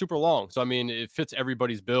drafts that are super long. So, I mean, it fits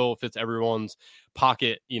everybody's bill, fits everyone's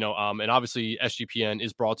pocket, and obviously SGPN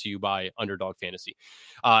is brought to you by Underdog Fantasy.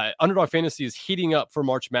 Underdog Fantasy is heating up for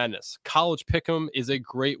March Madness. College Pick'em is a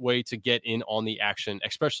great way to get in on the action,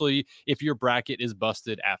 especially if your bracket is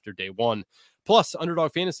busted after day one. Plus,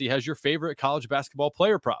 Underdog Fantasy has your favorite college basketball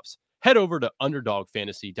player props. Head over to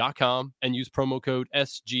underdogfantasy.com and use promo code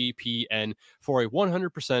SGPN for a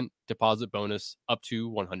 100% deposit bonus up to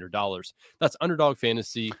 $100. That's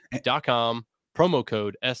underdogfantasy.com, promo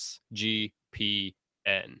code SGPN.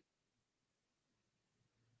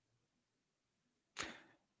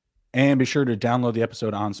 And be sure to download the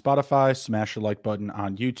episode on Spotify, smash the like button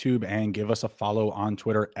on YouTube, and give us a follow on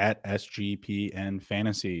Twitter at SGPN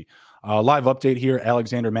Fantasy. Live update here.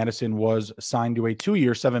 Alexander Mattison was signed to a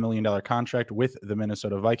 2-year, $7 million contract with the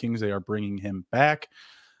Minnesota Vikings. They are bringing him back.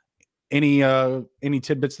 Any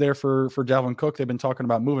tidbits there for Dalvin Cook? They've been talking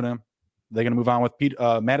about moving him. Are they going to move on with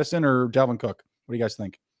Mattison or Dalvin Cook? What do you guys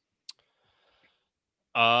think?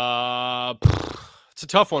 It's a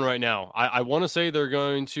tough one right now. I want to say they're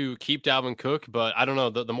going to keep Dalvin Cook, but I don't know.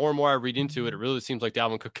 The more and more I read into it, it really seems like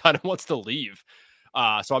Dalvin Cook kind of wants to leave.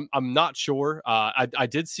 So I'm not sure. I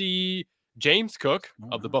did see James Cook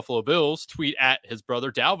of the Buffalo Bills tweet at his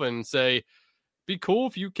brother Dalvin and say, "Be cool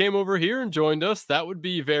if you came over here and joined us. That would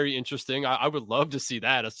be very interesting." I would love to see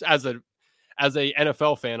that as a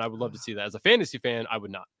NFL fan. I would love to see that. As a fantasy fan, I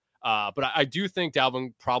would not. But I do think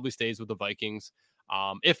Dalvin probably stays with the Vikings.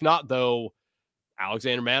 If not, though,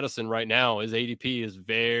 Alexander Mattison right now, his ADP is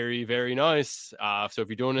very, very nice. So if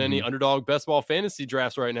you're doing any underdog best ball fantasy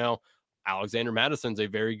drafts right now, Alexander Madison's a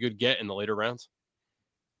very good get in the later rounds.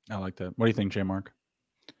 I like that. What do you think, J. Mark?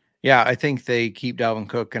 Yeah, I think they keep Dalvin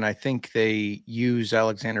Cook, and I think they use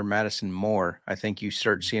Alexander Mattison more. I think you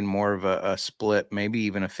start seeing more of a split, maybe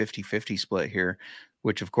even a 50-50 split here,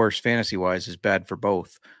 which, of course, fantasy-wise is bad for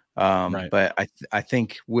both. Right. But I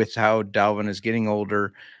think with how Dalvin is getting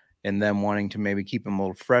older and them wanting to maybe keep him a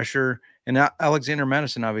little fresher, and Alexander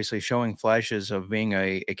Mattison obviously showing flashes of being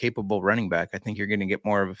a capable running back, I think you're going to get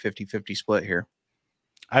more of a 50-50 split here.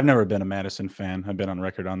 I've never been a Madison fan. I've been on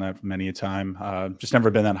record on that many a time. Just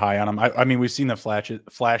never been that high on him. I mean, we've seen the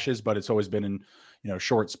flashes, but it's always been in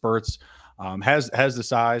short spurts. Has the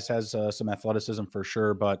size, has some athleticism for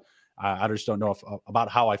sure, but I just don't know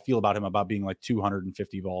about how I feel about him about being like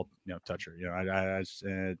 250 ball toucher.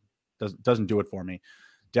 Doesn't do it for me.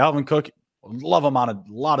 Dalvin Cook, love him on a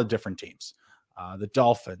lot of different teams. The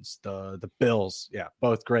Dolphins, the Bills, yeah,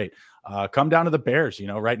 both great. Come down to the Bears.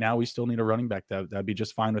 Right now we still need a running back. That'd be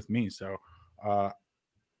just fine with me. So,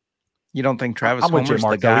 you don't think Travis Homer's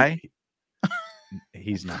the guy?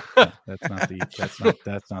 He's not. No, that's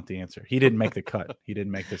not the answer. He didn't make the cut. He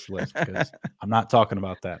didn't make this list because I'm not talking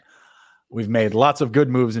about that. We've made lots of good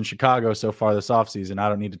moves in Chicago so far this offseason. I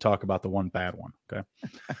don't need to talk about the one bad one. Okay,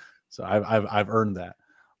 so I've earned that.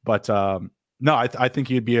 But no, I think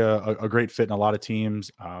he'd be a great fit in a lot of teams.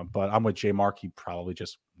 But I'm with J. Mark. He probably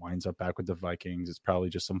just winds up back with the Vikings. It's probably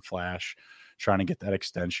just some flash, trying to get that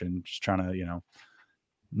extension, just trying to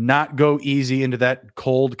not go easy into that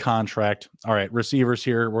cold contract. All right, receivers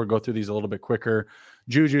here. We'll go through these a little bit quicker.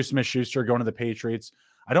 Juju Smith-Schuster going to the Patriots.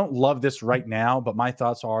 I don't love this right now, but my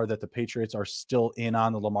thoughts are that the Patriots are still in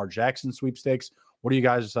on the Lamar Jackson sweepstakes. What are you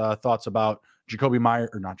guys' thoughts about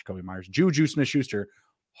Juju Smith-Schuster?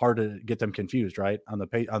 Hard to get them confused, right? On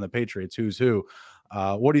the Patriots, who's who.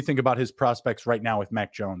 What do you think about his prospects right now with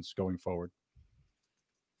Mac Jones going forward?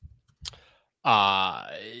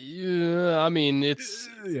 I mean, it's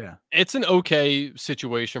an okay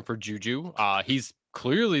situation for Juju. He's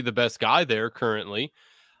clearly the best guy there currently.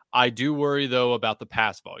 I do worry though about the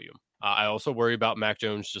pass volume. I also worry about Mac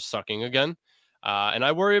Jones just sucking again. And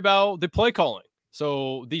I worry about the play calling.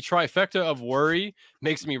 So the trifecta of worry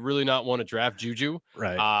makes me really not want to draft Juju.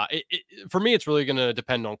 Right. For me, it's really going to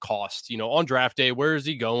depend on cost. On draft day, where is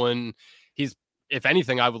he going? If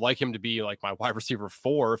anything, I would like him to be like my wide receiver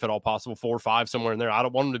 4, if at all possible, 4 or 5, somewhere in there. I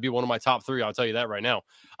don't want him to be one of my top 3. I'll tell you that right now.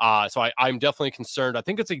 So I'm definitely concerned. I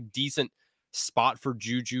think it's a decent spot for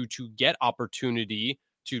Juju to get opportunity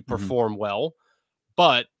to perform well.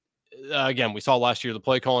 But again, we saw last year the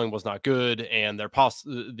play calling was not good, and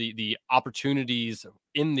the opportunities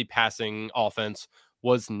in the passing offense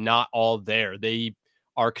was not all there. They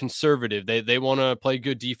are conservative. They want to play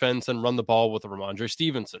good defense and run the ball with Ramondre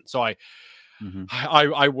Stevenson. So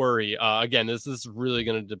I worry. Again, this is really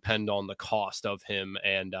going to depend on the cost of him,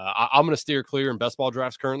 and I'm going to steer clear in best ball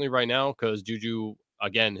drafts currently right now because Juju,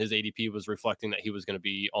 again, his ADP was reflecting that he was going to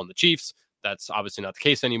be on the Chiefs. that's obviously not the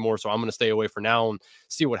case anymore. So I'm going to stay away for now and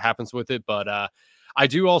see what happens with it. But I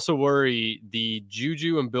do also worry the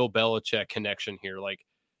Juju and Bill Belichick connection here. Like,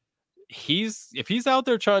 if he's out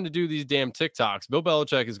there trying to do these damn TikToks, Bill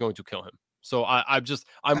Belichick is going to kill him. So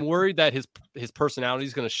I'm worried that his personality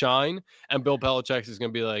is going to shine, and Bill Belichick is going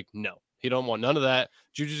to be like, no, he don't want none of that.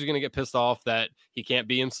 Juju's going to get pissed off that he can't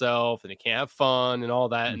be himself and he can't have fun and all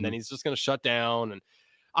that, and then he's just going to shut down. And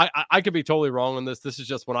I could be totally wrong on this. This is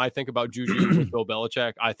just when I think about Juju with Bill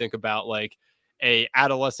Belichick, I think about like a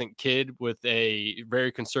adolescent kid with a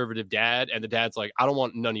very conservative dad, and the dad's like, I don't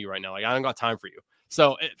want none of you right now. Like, I don't got time for you.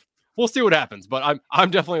 So we'll see what happens, but I'm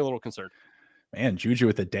definitely a little concerned. Man, Juju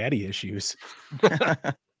with the daddy issues.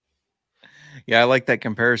 Yeah, I like that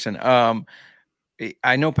comparison.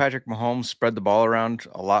 I know Patrick Mahomes spread the ball around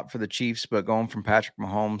a lot for the Chiefs, but going from Patrick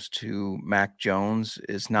Mahomes to Mac Jones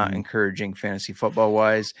is not encouraging fantasy football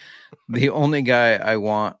wise. The only guy I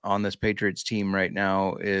want on this Patriots team right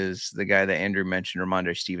now is the guy that Andrew mentioned,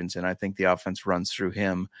 Ramondre Stevenson. I think the offense runs through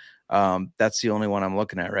him. That's the only one I'm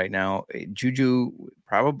looking at right now. Juju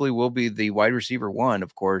probably will be the wide receiver one,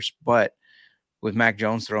 of course, but with Mac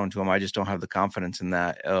Jones thrown to him, I just don't have the confidence in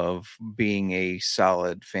that of being a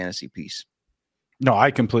solid fantasy piece. No, I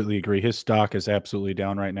completely agree. His stock is absolutely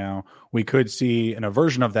down right now. We could see an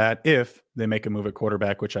aversion of that if they make a move at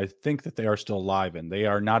quarterback, which I think that they are still alive in. They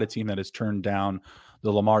are not a team that has turned down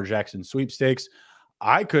the Lamar Jackson sweepstakes.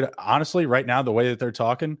 I could honestly, right now, the way that they're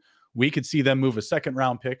talking, we could see them move a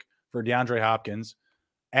second-round pick for DeAndre Hopkins,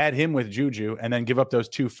 add him with Juju, and then give up those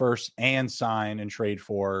 2 firsts and sign and trade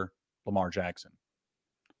for Lamar Jackson.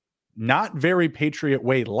 Not very Patriot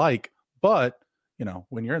way like, but you know,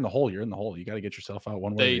 when you're in the hole, you're in the hole. You got to get yourself out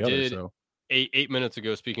one way or the other. So 8 minutes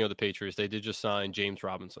ago, speaking of the Patriots, they did just sign James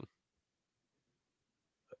Robinson.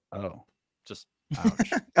 Oh, just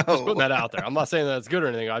putting that out there. I'm not saying that it's good or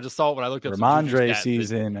anything. I just saw it when I looked at Ramondre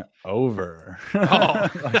season over. Oh.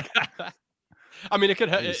 I mean, it could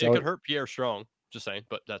hurt Pierre Strong. Just saying,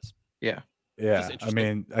 but that's yeah. I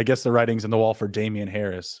mean, I guess the writing's on the wall for Damian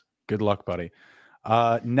Harris. Good luck, buddy.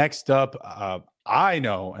 Next up, I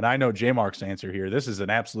know J-Mark's answer here. This is an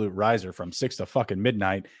absolute riser from 6 to fucking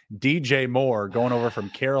midnight. DJ Moore going over from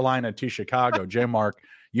Carolina to Chicago. J-Mark,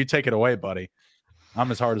 you take it away, buddy.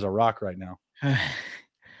 I'm as hard as a rock right now.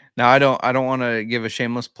 Now, I don't want to give a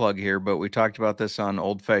shameless plug here, but we talked about this on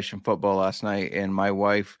Old Fashioned Football last night, and my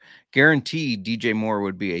wife guaranteed DJ Moore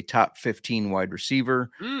would be a top 15 wide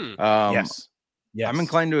receiver. Yes. I'm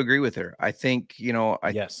inclined to agree with her. I think,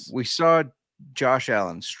 we saw Josh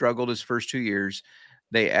Allen struggled his first 2 years.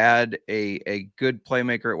 They add a good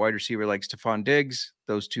playmaker at wide receiver like Stephon Diggs.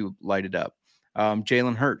 Those two lighted up.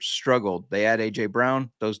 Jalen Hurts struggled. They add A.J.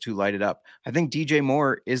 Brown. Those two lighted up. I think DJ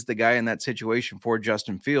Moore is the guy in that situation for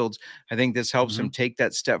Justin Fields. I think this helps him take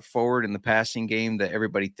that step forward in the passing game that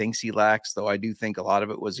everybody thinks he lacks, though I do think a lot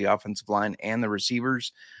of it was the offensive line and the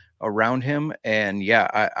receivers around him. And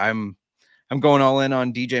yeah, I'm going all in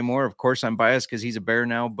on DJ Moore. Of course, I'm biased because he's a Bear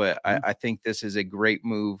now, but I think this is a great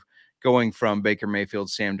move going from Baker Mayfield,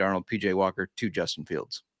 Sam Darnold, PJ Walker to Justin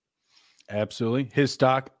Fields. Absolutely. His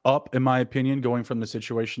stock up, in my opinion, going from the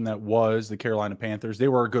situation that was the Carolina Panthers. They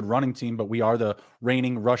were a good running team, but we are the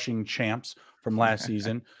reigning rushing champs from last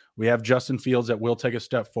season. We have Justin Fields that will take a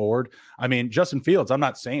step forward. I mean, Justin Fields, I'm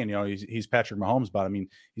not saying, he's Patrick Mahomes, but I mean,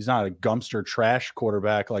 he's not a gumpster trash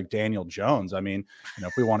quarterback like Daniel Jones. I mean,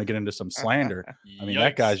 if we want to get into some slander, I mean,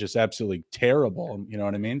 that guy's just absolutely terrible. You know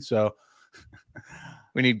what I mean? So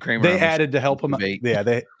we need Kramer. They added to help him out. They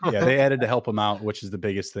added to help him out, which is the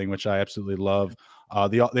biggest thing, which I absolutely love.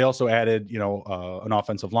 They also added, an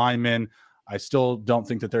offensive lineman. I still don't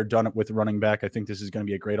think that they're done it with running back. I think this is going to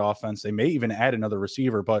be a great offense. They may even add another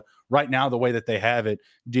receiver, but right now, the way that they have it,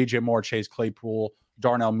 DJ Moore, Chase Claypool,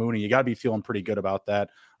 Darnell Mooney, you got to be feeling pretty good about that.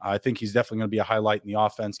 I think he's definitely going to be a highlight in the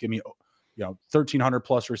offense. Give me, 1,300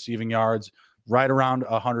 plus receiving yards, right around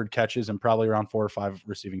 100 catches, and probably around 4 or 5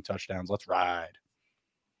 receiving touchdowns. Let's ride.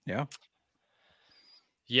 Yeah.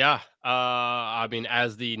 Yeah. I mean,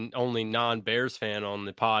 as the only non-Bears fan on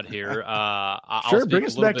the pod here, sure, bring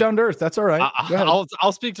us back down to earth. That's all right.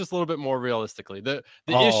 I'll speak just a little bit more realistically. The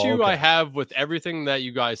issue I have with everything that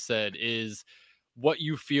you guys said is what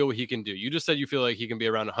you feel he can do. You just said you feel like he can be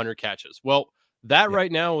around 100 catches. Well, that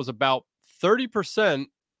right now is about 30%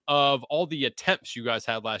 of all the attempts you guys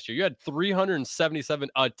had last year. You had 377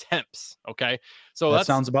 attempts. Okay. So that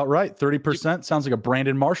sounds about right. 30% sounds like a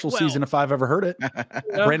Brandon Marshall season if I've ever heard it.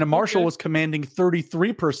 Brandon Marshall was commanding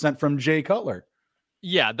 33% from Jay Cutler.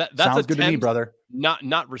 Yeah, that's sounds good to me, brother.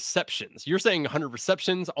 Not receptions. You're saying 100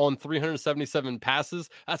 receptions on 377 passes.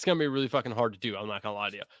 That's gonna be really fucking hard to do. I'm not gonna lie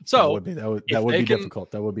to you. So that would be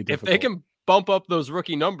difficult. That would be difficult. If they can bump up those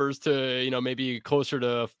rookie numbers to, maybe closer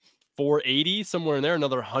to 480, somewhere in there,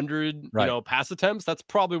 another 100, Right. pass attempts. That's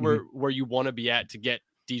probably where you want to be at to get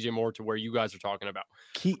DJ Moore to where you guys are talking about.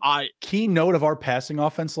 Key note of our passing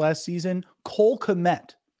offense last season, Cole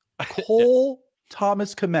Kmet. Cole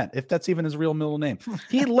Thomas Kmet, if that's even his real middle name.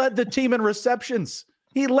 He led the team in receptions.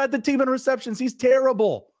 He's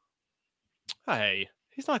terrible. Hey,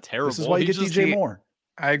 he's not terrible. This is why you get DJ Moore.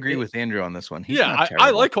 I agree with Andrew on this one. He's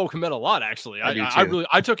I like Cole Kmet a lot, actually. I do too.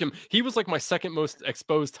 I took him. He was like my second most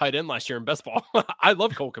exposed tight end last year in best ball. I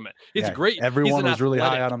love Cole Kmet. He's great. Everyone was really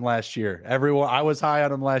high on him last year. I was high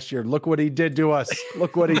on him last year. Look what he did to us.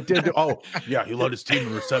 Look what he did to. Oh, yeah, he led his team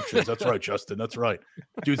in receptions. That's right, Justin. That's right.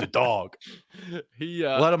 Dude's a dog. He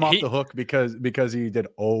let him off the hook because he did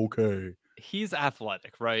okay. He's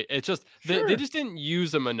athletic, right? It's just they just didn't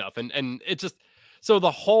use him enough, and it just. So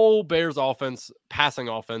the whole Bears passing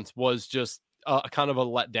offense was just a kind of a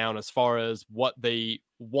letdown as far as what they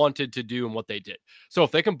wanted to do and what they did. So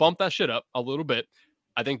if they can bump that shit up a little bit,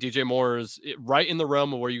 I think DJ Moore is right in the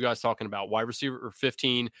realm of where you guys talking about wide receiver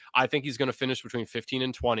 15. I think he's going to finish between 15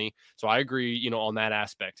 and 20. So I agree, on that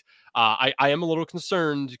aspect. I am a little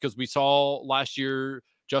concerned because we saw last year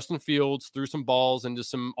Justin Fields threw some balls into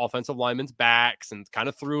some offensive linemen's backs and kind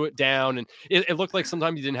of threw it down. And it looked like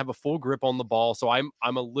sometimes he didn't have a full grip on the ball. So I'm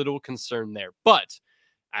a little concerned there. But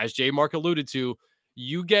as J. Mark alluded to,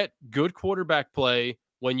 you get good quarterback play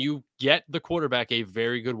when you get the quarterback a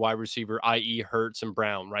very good wide receiver, i.e. Hurts and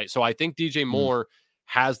Brown, right? So I think DJ Moore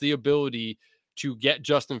has the ability to get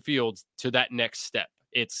Justin Fields to that next step.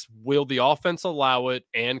 It's will the offense allow it,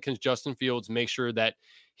 and can Justin Fields make sure that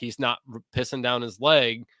he's not pissing down his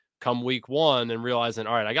leg come week one and realizing,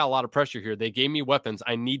 all right, I got a lot of pressure here. They gave me weapons.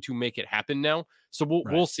 I need to make it happen now. So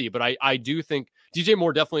we'll see. But I do think DJ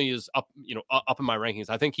Moore definitely is up, up in my rankings.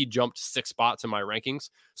 I think he jumped 6 spots in my rankings.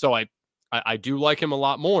 So I do like him a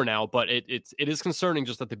lot more now, but it is concerning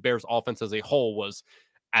just that the Bears offense as a whole was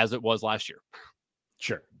as it was last year.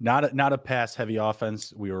 Sure. Not a pass heavy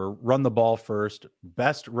offense. We were run the ball first,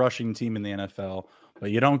 best rushing team in the NFL, but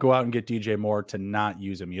you don't go out and get DJ Moore to not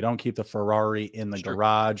use him. You don't keep the Ferrari in the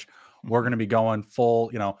garage. We're going to be going full,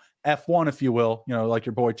 F1, if you will, like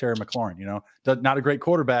your boy, Terry McLaurin, not a great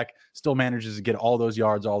quarterback, still manages to get all those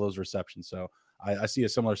yards, all those receptions. So I see a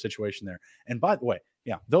similar situation there. And by the way,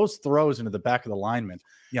 those throws into the back of the lineman,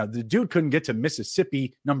 the dude couldn't get to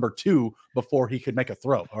Mississippi number 2 before he could make a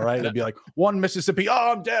throw. All right. It'd be like 1 Mississippi.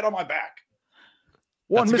 Oh, I'm dead on my back.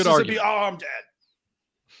 1 Mississippi. Oh, I'm dead.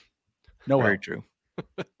 No, very true.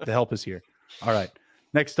 The help is here. All right.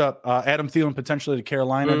 Next up, Adam Thielen potentially to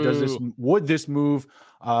Carolina. Would this move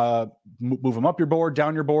him up your board,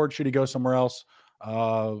 down your board? Should he go somewhere else?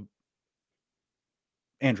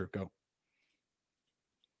 Andrew, go.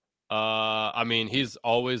 I mean, he's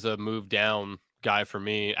always a move down guy for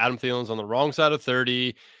me. Adam Thielen's on the wrong side of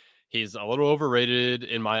 30. He's a little overrated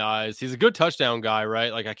in my eyes. He's a good touchdown guy,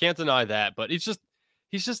 right? Like I can't deny that, but he's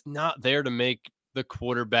just not there to make the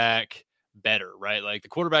quarterback better, right? Like the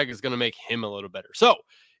quarterback is going to make him a little better. So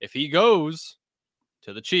if he goes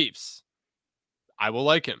to the Chiefs, I will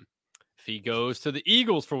like him. If he goes to the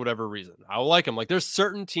Eagles for whatever reason, I will like him. Like there's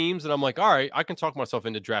certain teams that I'm like, all right, I can talk myself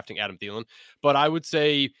into drafting Adam Thielen, but I would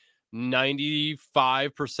say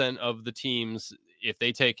 95% of the teams, if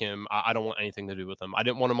they take him, I don't want anything to do with him. I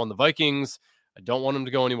didn't want him on the Vikings. I don't want him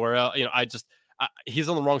to go anywhere else. He's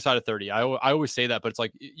on the wrong side of 30. I always say that, but it's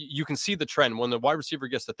like you can see the trend. When the wide receiver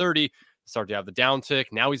gets to 30, start to have the downtick.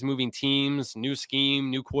 Now he's moving teams, new scheme,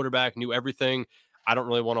 new quarterback, new everything. I don't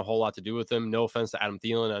really want a whole lot to do with him. No offense to Adam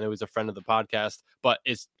Thielen. I know he's a friend of the podcast, but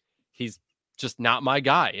he's just not my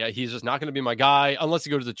guy. He's just not going to be my guy unless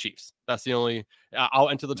he goes to the Chiefs. That's the only I'll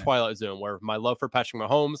enter the twilight zone where my love for Patrick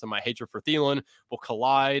Mahomes and my hatred for Thielen will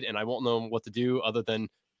collide, and I won't know what to do other than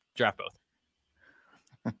draft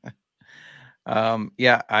both.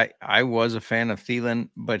 I was a fan of Thielen,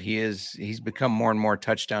 but he's become more and more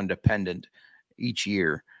touchdown dependent each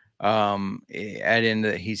year. Add in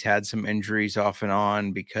that he's had some injuries off and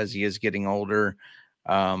on because he is getting older.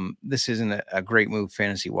 This isn't a great move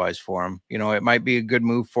fantasy wise for him. It might be a good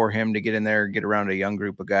move for him to get in there, get around a young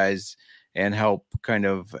group of guys and help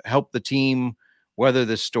the team weather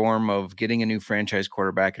the storm of getting a new franchise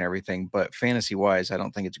quarterback and everything. But fantasy wise, I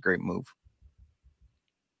don't think it's a great move.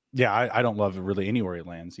 Yeah, I don't love really anywhere he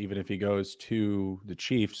lands. Even if he goes to the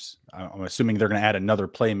Chiefs, I'm assuming they're going to add another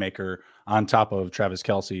playmaker on top of Travis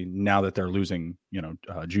Kelce now that they're losing,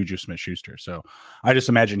 Juju Smith-Schuster. So I just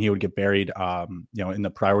imagine he would get buried, in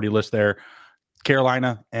the priority list there.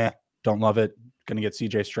 Carolina, don't love it. Going to get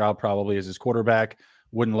CJ Stroud probably as his quarterback.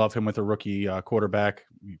 Wouldn't love him with a rookie quarterback.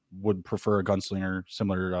 would prefer a gunslinger,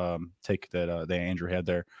 similar take that Andrew had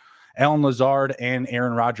there. Allen Lazard and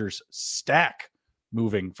Aaron Rodgers stack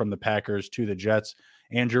moving from the Packers to the Jets.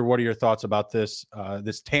 Andrew, what are your thoughts about this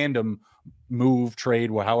tandem move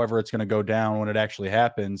trade, however it's going to go down when it actually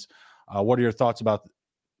happens? What are your thoughts about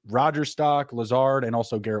Rodgers stock, Lazard, and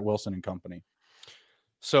also Garrett Wilson and company?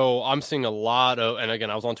 So I'm seeing a lot of, and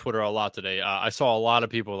again, I was on Twitter a lot today. I saw a lot of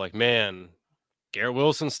people like, man, Garrett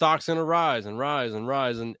Wilson stock's going to rise and rise and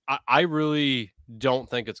rise. And I really don't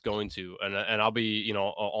think it's going to. And I'll be,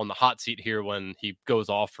 on the hot seat here when he goes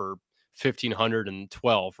off for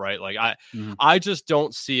 1,512, right? Like I just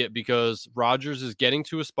don't see it, because Rodgers is getting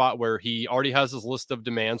to a spot where he already has his list of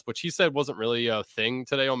demands, which he said wasn't really a thing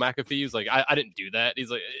today on McAfee. He's like, I didn't do that.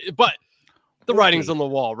 He's like, but the writing's on the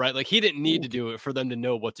wall, right? Like he didn't need to do it for them to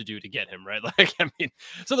know what to do to get him, right? Like, I mean,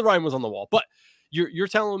 so the writing was on the wall. But you're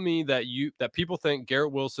telling me that people think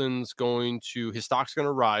Garrett Wilson's his stock's going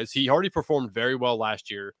to rise. He already performed very well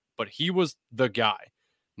last year, but he was the guy.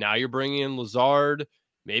 Now you're bringing in Lazard,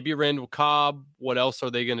 maybe Randall Cobb. What else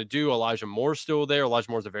are they going to do? Elijah Moore's still there.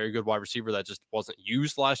 Elijah Moore's a very good wide receiver that just wasn't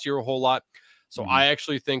used last year a whole lot. So I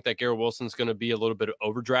actually think that Garrett Wilson's going to be a little bit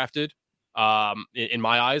overdrafted. In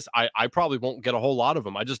my eyes, I probably won't get a whole lot of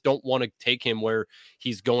him. I just don't want to take him where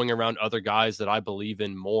he's going around other guys that I believe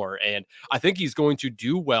in more. And I think he's going to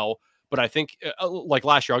do well, but I think like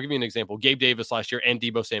last year, I'll give you an example. Gabe Davis last year and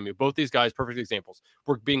Deebo Samuel, both these guys, perfect examples,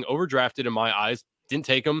 were being overdrafted in my eyes. Didn't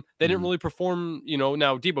take them. They didn't really perform,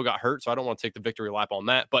 now Deebo got hurt, so I don't want to take the victory lap on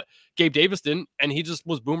that, but Gabe Davis didn't, and he just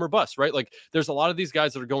was boom or bust, right? Like there's a lot of these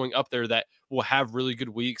guys that are going up there that will have really good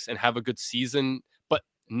weeks and have a good season, but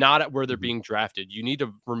not at where they're being drafted. You need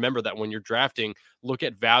to remember that when you're drafting, look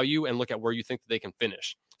at value and look at where you think that they can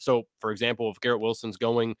finish. So for example, if Garrett Wilson's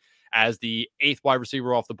going as the 8th wide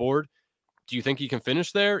receiver off the board, do you think he can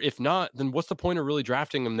finish there? If not, then what's the point of really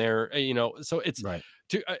drafting him there? So it's right.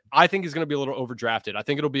 I think he's going to be a little overdrafted. I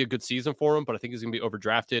think it'll be a good season for him, but I think he's going to be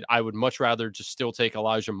overdrafted. I would much rather just still take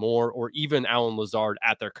Elijah Moore or even Allen Lazard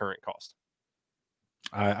at their current cost.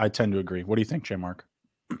 I tend to agree. What do you think, J. Mark?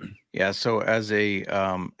 Yeah, so as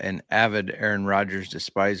an avid Aaron Rodgers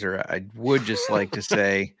despiser, I would just like to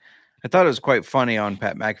say I thought it was quite funny on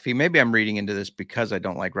Pat McAfee. Maybe I'm reading into this because I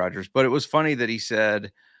don't like Rodgers, but it was funny that he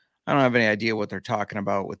said, I don't have any idea what they're talking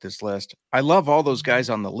about with this list. I love all those guys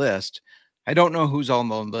on the list. I don't know who's on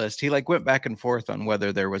the list. He went back and forth on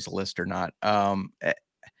whether there was a list or not. Allen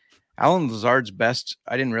Lazard's best.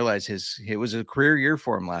 I didn't realize it was a career year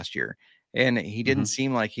for him last year, and he didn't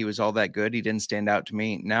seem like he was all that good. He didn't stand out to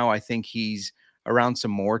me. Now I think he's around some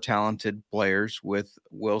more talented players with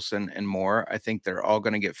Wilson and Moore. I think they're all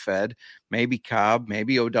going to get fed. Maybe Cobb,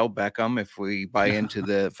 maybe Odell Beckham, if we buy into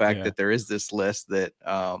the fact that there is this list that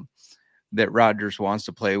Rodgers wants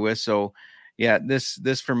to play with. So yeah,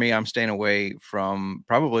 this for me, I'm staying away from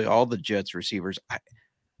probably all the Jets receivers.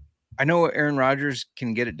 I know Aaron Rodgers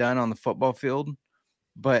can get it done on the football field,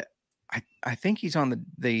 but I think he's on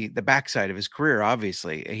the backside of his career.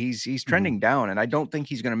 Obviously, he's trending down, and I don't think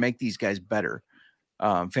he's going to make these guys better,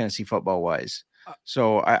 fantasy football wise.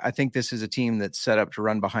 So I think this is a team that's set up to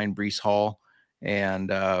run behind Breece Hall and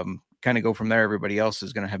kind of go from there. Everybody else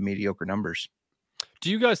is going to have mediocre numbers. Do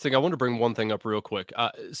you guys think, I want to bring one thing up real quick.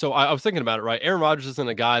 So I was thinking about it, right? Aaron Rodgers isn't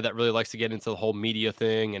a guy that really likes to get into the whole media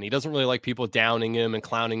thing, and he doesn't really like people downing him and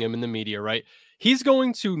clowning him in the media, right? He's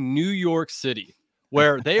going to New York City,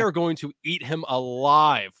 where they are going to eat him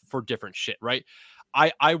alive for different shit, right?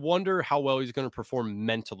 I wonder how well he's going to perform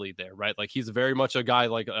mentally there, right? Like he's very much a guy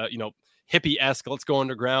like, hippie-esque, let's go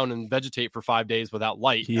underground and vegetate for 5 days without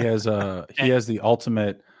light. He has the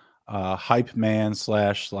ultimate hype man /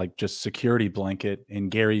 like just security blanket in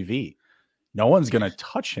Gary V. No one's going to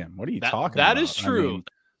touch him. What are you talking about? That is true. I mean,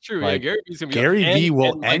 true. Like, yeah, Gary V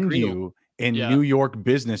will end you in New York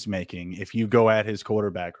business making if you go at his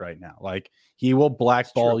quarterback right now. Like he will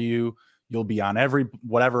blackball you. You'll be on every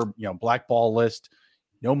blackball list.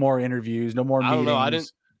 No more interviews. No more meetings. I don't know.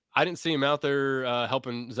 I didn't see him out there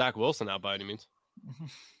helping Zach Wilson out by any means.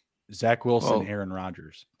 Zach Wilson, Aaron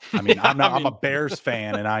Rodgers. I mean, I'm a Bears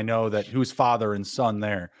fan, and I know that who's father and son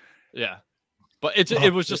there. Yeah. But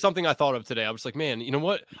it was just something I thought of today. I was like, man, you know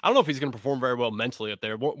what? I don't know if he's going to perform very well mentally up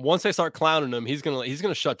there. Once they start clowning him, he's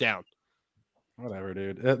gonna shut down. Whatever,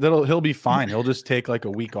 dude. He'll be fine. He'll just take like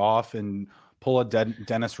a week off and pull a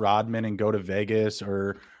Dennis Rodman and go to Vegas,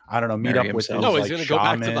 or I don't know, meet up with his he's going to go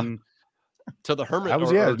back to the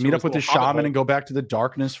hermit. Meet up with his shaman and go back to the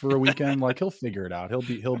darkness for a weekend. Like he'll figure it out.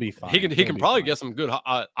 He'll be fine. He can probably get some good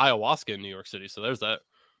ayahuasca in New York City. So there's that.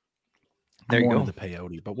 There you go. The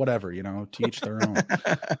peyote, but whatever, to each their own.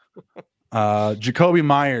 Jacoby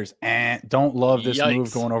Myers, and don't love this Yikes.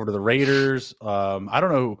 move going over to the Raiders. I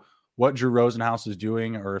don't know what Drew Rosenhaus is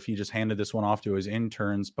doing, or if he just handed this one off to his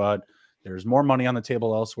interns, but there's more money on the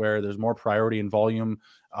table elsewhere. There's more priority and volume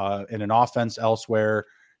in an offense elsewhere.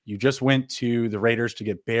 You just went to the Raiders to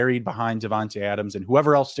get buried behind Davante Adams and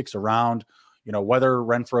whoever else sticks around, whether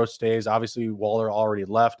Renfrow stays, obviously Waller already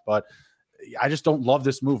left, but I just don't love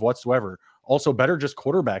this move whatsoever. Also, better just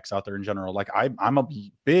quarterbacks out there in general. Like I'm a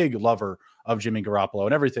big lover of Jimmy Garoppolo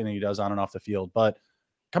and everything that he does on and off the field, but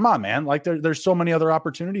come on, man. Like there's so many other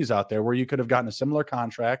opportunities out there where you could have gotten a similar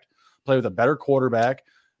contract, play with a better quarterback,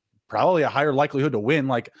 probably a higher likelihood to win.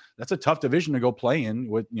 Like that's a tough division to go play in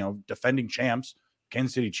with, defending champs,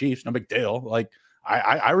 Kansas City Chiefs, no big deal. Like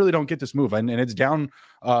I really don't get this move. And it's down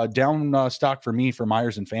stock for me for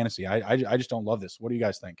Myers in fantasy. I just don't love this. What do you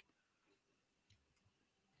guys think?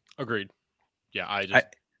 Agreed. Yeah,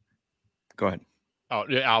 go ahead. Oh,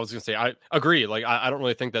 yeah, I was going to say, I agree. Like, I don't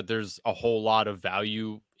really think that there's a whole lot of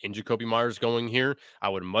value in Jacoby Myers going here. I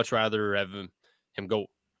would much rather have him go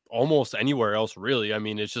almost anywhere else, really. I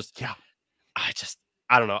mean, it's just,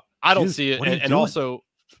 I don't know. I don't see it. And also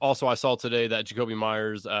I saw today that Jacoby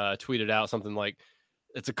Myers tweeted out something like,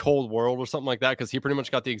 it's a cold world or something like that, because he pretty much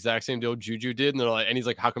got the exact same deal Juju did. And they're like, and he's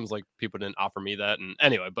like, how comes like people didn't offer me that? And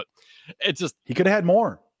anyway, but it's just, he could have had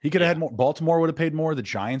more. He could have had more. Baltimore would have paid more. The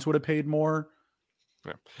Giants would have paid more.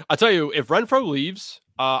 Yeah. I'll tell you, if Renfrow leaves,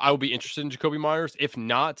 I will be interested in Jacoby Myers. If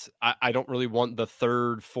not, I don't really want the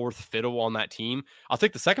third, fourth fiddle on that team. I'll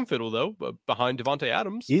take the second fiddle, though, behind Davante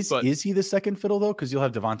Adams. Is he the second fiddle, though? Because you'll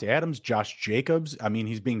have Davante Adams, Josh Jacobs. I mean,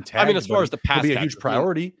 he's being tagged. I mean, as far as the pass catcher, he'll be a huge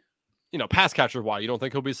priority. Pass catcher, why? You don't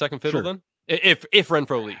think he'll be a second fiddle then? If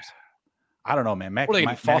Renfrow leaves? I don't know, man. Matt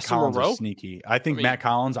Collins is sneaky. I think Matt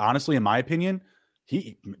Collins, honestly, in my opinion,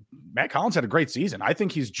 Matt Collins had a great season. I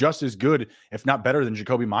think he's just as good, if not better, than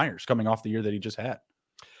Jacoby Myers coming off the year that he just had.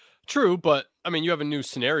 True, but I mean, you have a new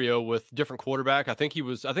scenario with different quarterback. I think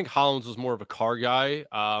Hollins was more of a car guy.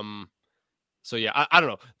 So yeah, I don't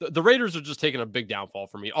know. The Raiders are just taking a big downfall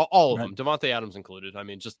for me. All of them, Davante Adams included. I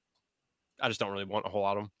mean, I just don't really want a whole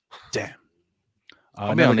lot of them. Damn.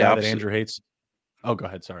 I'll be on the opposite. That Andrew hates. Oh, go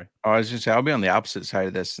ahead. Sorry. I was just saying, I'll be on the opposite side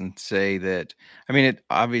of this and say that, I mean, it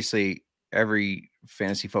obviously every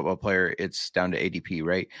fantasy football player, it's down to ADP,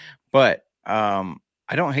 right? But I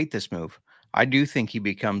don't hate this move. I do think he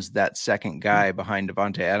becomes that second guy behind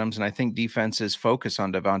Davante Adams, and I think defenses focus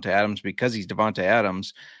on Davante Adams because he's Davante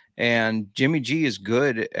Adams, and Jimmy G is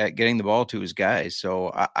good at getting the ball to his guys.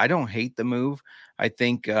 So I don't hate the move. I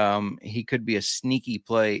think he could be a sneaky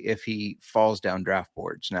play if he falls down draft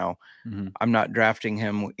boards. Now, I'm not drafting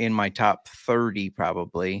him in my top 30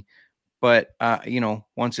 probably, but,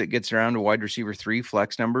 once it gets around to wide receiver 3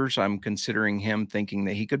 flex numbers, I'm considering him, thinking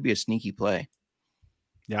that he could be a sneaky play.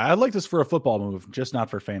 Yeah, I like this for a football move, just not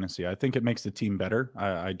for fantasy. I think it makes the team better.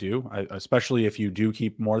 I do, especially if you do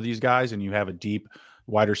keep more of these guys and you have a deep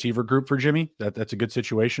wide receiver group for Jimmy. That's a good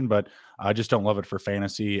situation, but I just don't love it for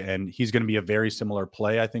fantasy. And he's going to be a very similar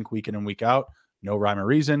play, I think, week in and week out. No rhyme or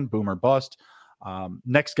reason, boom or bust.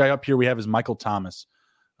 Next guy up here we have is Michael Thomas.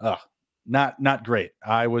 Not great.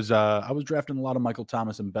 I was drafting a lot of Michael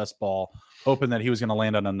Thomas in best ball, hoping that he was going to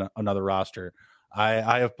land on another roster.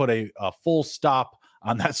 I have put a full stop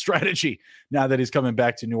on that strategy now that he's coming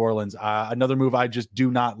back to New Orleans. Another move I just do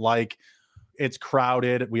not like. It's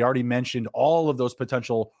crowded. We already mentioned all of those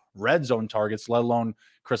potential red zone targets, let alone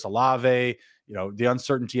Chris Olave, the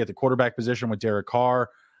uncertainty at the quarterback position with Derek Carr.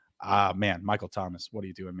 Man, Michael Thomas, what are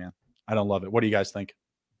you doing, man? I don't love it. What do you guys think?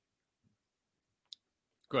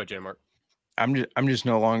 Go ahead, J-Mark. I'm just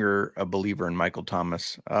no longer a believer in Michael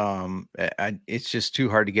Thomas. It's just too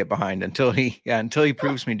hard to get behind until he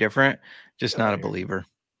proves me different. Just not a believer.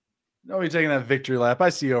 No, you're taking that victory lap. I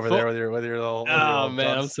see you over there with your little. Oh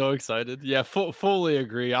man, I'm so excited. Yeah, fully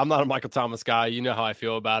agree. I'm not a Michael Thomas guy. You know how I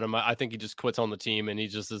feel about him. I think he just quits on the team, and he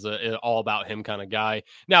just is a all about him kind of guy.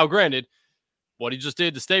 Now, granted, what he just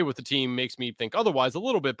did to stay with the team makes me think otherwise a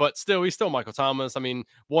little bit, but still, he's still Michael Thomas. I mean,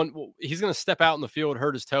 he's going to step out in the field,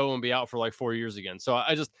 hurt his toe, and be out for like 4 years again. So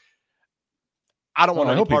I don't want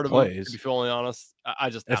any part of him, to be fully honest.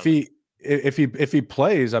 If he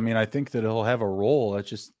plays, I mean, I think that he'll have a role. That's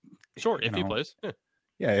just sure if he plays.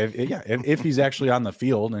 Yeah. If he's actually on the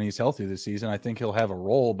field and he's healthy this season, I think he'll have a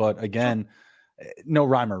role. But again, no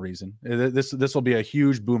rhyme or reason. This will be a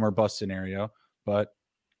huge boomer bust scenario, but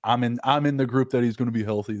I'm in the group that he's going to be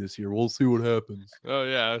healthy this year. We'll see what happens. Oh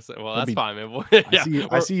yeah, well that's fine, man.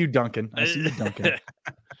 I see you, Duncan.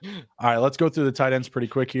 All right, let's go through the tight ends pretty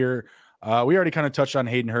quick here. We already kind of touched on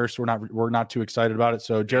Hayden Hurst. We're not too excited about it.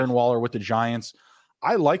 So Darren Waller with the Giants.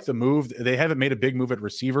 I like the move. They haven't made a big move at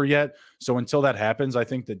receiver yet. So until that happens, I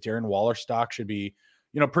think that Darren Waller stock should be,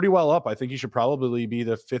 pretty well up. I think he should probably be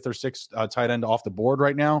the 5th or 6th tight end off the board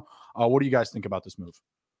right now. What do you guys think about this move?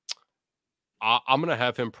 I'm going to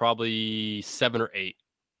have him probably 7 or 8.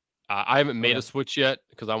 I haven't made a switch yet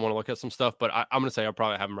because I want to look at some stuff, but I'm going to say I'll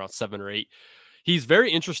probably have him around 7 or 8. He's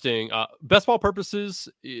very interesting. Best ball purposes,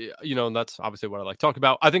 and that's obviously what I like to talk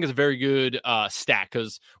about. I think it's a very good stack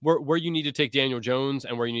because where you need to take Daniel Jones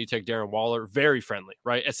and where you need to take Darren Waller, very friendly,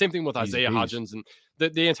 right? And same thing with Isaiah Hodgins and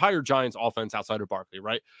the entire Giants offense outside of Barkley,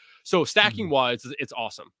 right? So stacking wise, it's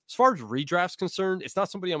awesome. As far as redraft's concerned, it's not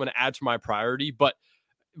somebody I'm going to add to my priority, but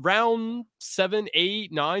round 7,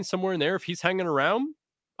 8, 9, somewhere in there, if he's hanging around,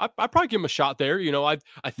 I probably give him a shot there.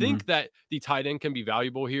 I think that the tight end can be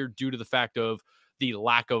valuable here due to the fact of the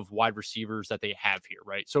lack of wide receivers that they have here,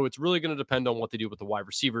 right? So it's really going to depend on what they do with the wide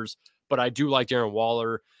receivers. But I do like Darren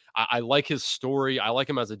Waller. I like his story. I like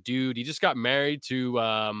him as a dude. He just got married to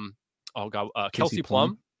Kelsey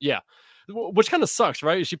Plum. Yeah. Which kind of sucks,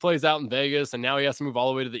 right? She plays out in Vegas, and now he has to move all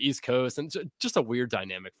the way to the East Coast, and just a weird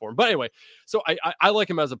dynamic for him. But anyway, so I like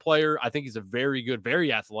him as a player. I think he's a very good,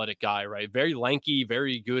 very athletic guy, right? Very lanky,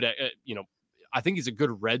 very good at, I think he's a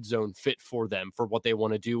good red zone fit for them for what they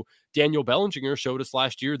want to do. Daniel Bellinger showed us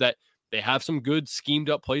last year that they have some good schemed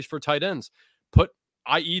up plays for tight ends. Put,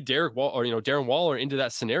 i.e. Darren Waller into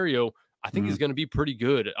that scenario. I think he's going to be pretty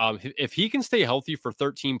good. If he can stay healthy for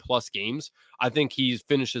 13 plus games, I think he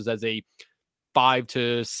finishes as a 5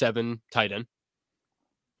 to 7 tight end.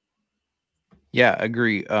 Yeah,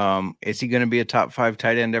 agree. Is he going to be a top 5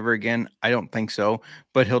 tight end ever again? I don't think so,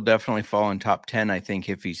 but he'll definitely fall in top 10, I think,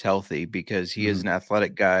 if he's healthy, because he is an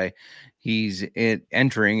athletic guy. He's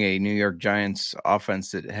entering a New York Giants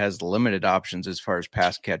offense that has limited options as far as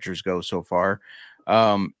pass catchers go so far.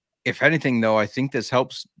 If anything, though, I think this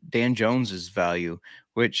helps Dan Jones's value,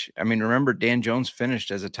 which, I mean, remember, Dan Jones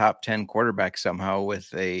finished as a top 10 quarterback somehow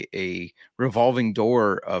with a revolving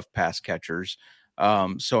door of pass catchers.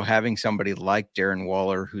 So having somebody like Darren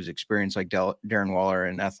Waller, who's experienced like Darren Waller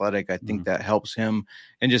and athletic, I think that helps him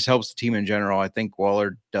and just helps the team in general. I think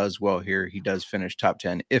Waller does well here. He does finish top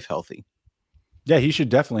 10 if healthy. Yeah, he should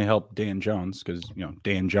definitely help Dan Jones because,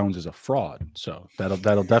 Dan Jones is a fraud. So that'll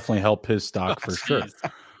definitely help his stock for sure.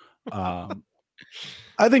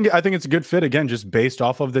 I think it's a good fit again, just based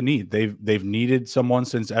off of the need. They've needed someone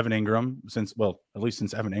since Evan Ingram, at least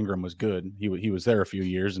since Evan Ingram was good. He was there a few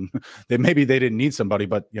years, and maybe they didn't need somebody,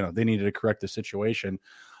 but they needed to correct the situation.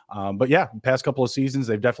 But yeah, past couple of seasons,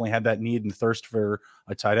 they've definitely had that need and thirst for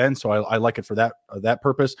a tight end. So I like it for that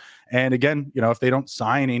purpose. And again, if they don't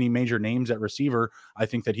sign any major names at receiver, I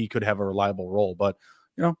think that he could have a reliable role. But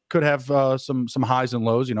could have some highs and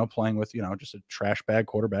lows, playing with, just a trash bag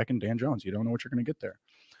quarterback and Dan Jones. You don't know what you're going to get there.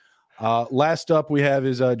 Last up we have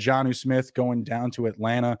is Jonnu Smith going down to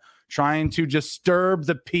Atlanta, trying to disturb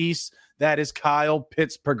the peace that is Kyle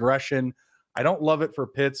Pitts' progression. I don't love it for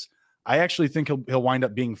Pitts. I actually think he'll wind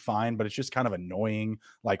up being fine, but it's just kind of annoying.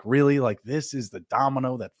 Like, really, this is the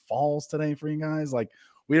domino that falls today for you guys. Like,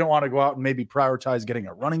 we don't want to go out and maybe prioritize getting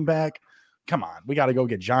a running back. Come on, we got to go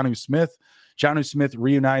get Jonnu Smith. Jonnu Smith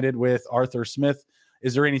reunited with Arthur Smith.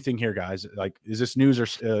 Is there anything here, guys? Like, is this news or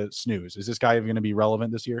snooze? Is this guy even going to be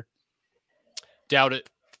relevant this year? Doubt it.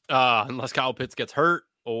 Unless Kyle Pitts gets hurt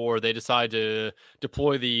or they decide to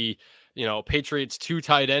deploy the, Patriots 2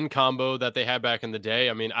 tight end combo that they had back in the day.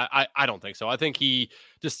 I mean, I don't think so. I think he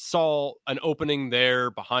just saw an opening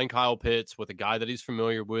there behind Kyle Pitts with a guy that he's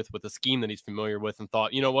familiar with a scheme that he's familiar with, and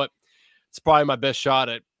thought, you know what? It's probably my best shot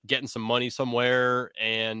at getting some money somewhere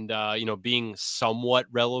and, being somewhat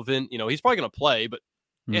relevant. He's probably going to play, but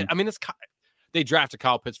I mean, they drafted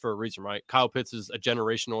Kyle Pitts for a reason, right? Kyle Pitts is a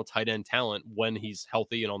generational tight end talent when he's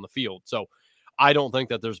healthy and on the field. So I don't think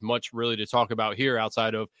that there's much really to talk about here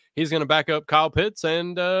outside of he's going to back up Kyle Pitts,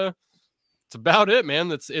 and it's about it, man.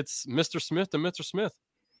 It's Mr. Smith and Mr. Smith.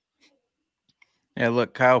 Yeah,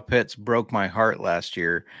 look, Kyle Pitts broke my heart last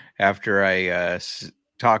year after I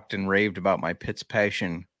talked and raved about my Pitts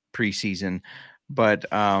passion preseason, but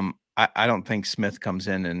I don't think Smith comes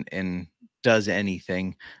in and does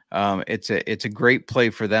anything. It's a great play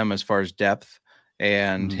for them as far as depth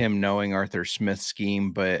and him knowing Arthur Smith's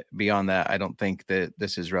scheme, but beyond that, I don't think that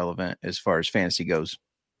this is relevant as far as fantasy goes.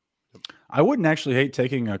 I wouldn't actually hate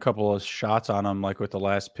taking a couple of shots on him, like with the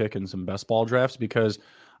last pick in some best ball drafts, because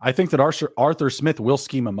I think that Arthur Smith will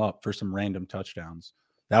scheme him up for some random touchdowns.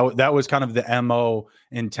 That was kind of the MO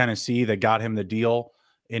in Tennessee that got him the deal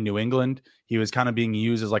in New England. He was kind of being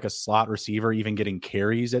used as like a slot receiver, even getting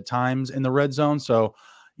carries at times in the red zone. So,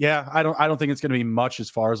 Yeah, I don't think it's going to be much as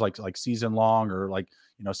far as like season long or like,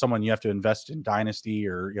 someone you have to invest in dynasty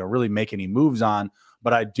or, really make any moves on.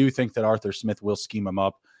 But I do think that Arthur Smith will scheme him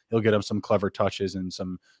up. He'll get him some clever touches and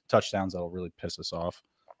some touchdowns that'll really piss us off.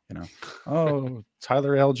 Oh,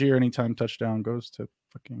 Tyler Algier anytime touchdown goes to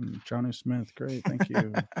fucking Jonnu Smith. Great, thank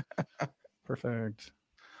you. Perfect.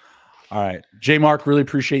 All right, J Mark, really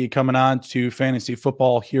appreciate you coming on to Fantasy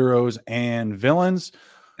Football Heroes and Villains.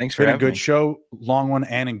 Thanks for having me. A good show, long one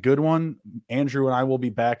and a good one. Andrew and I will be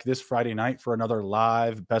back this Friday night for another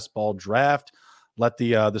live best ball draft. Let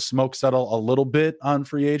the smoke settle a little bit on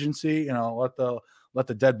free agency. Let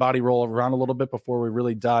the dead body roll around a little bit before we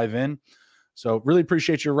really dive in. So really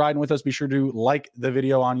appreciate you riding with us. Be sure to like the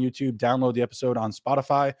video on YouTube, download the episode on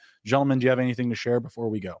Spotify. Gentlemen, do you have anything to share before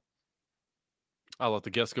we go? I'll let the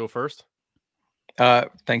guests go first.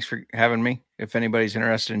 Thanks for having me. If anybody's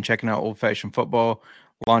interested in checking out Old Fashioned Football,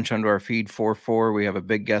 launch onto our feed 4-4. We have a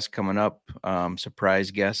big guest coming up,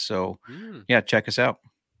 surprise guest. So yeah, check us out.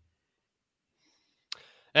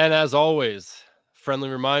 And as always, friendly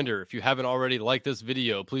reminder, if you haven't already liked this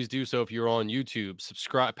video, please do so. If you're on YouTube,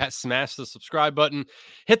 subscribe, smash the subscribe button,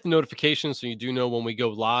 hit the notifications so you do know when we go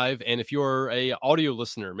live. And if you're a audio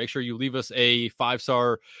listener, make sure you leave us a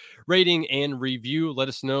 5-star rating and review. Let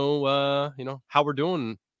us know, how we're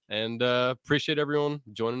doing, and appreciate everyone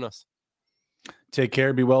joining us. Take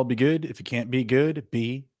care. Be well, be good. If you can't be good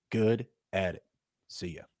at it.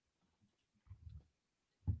 See ya.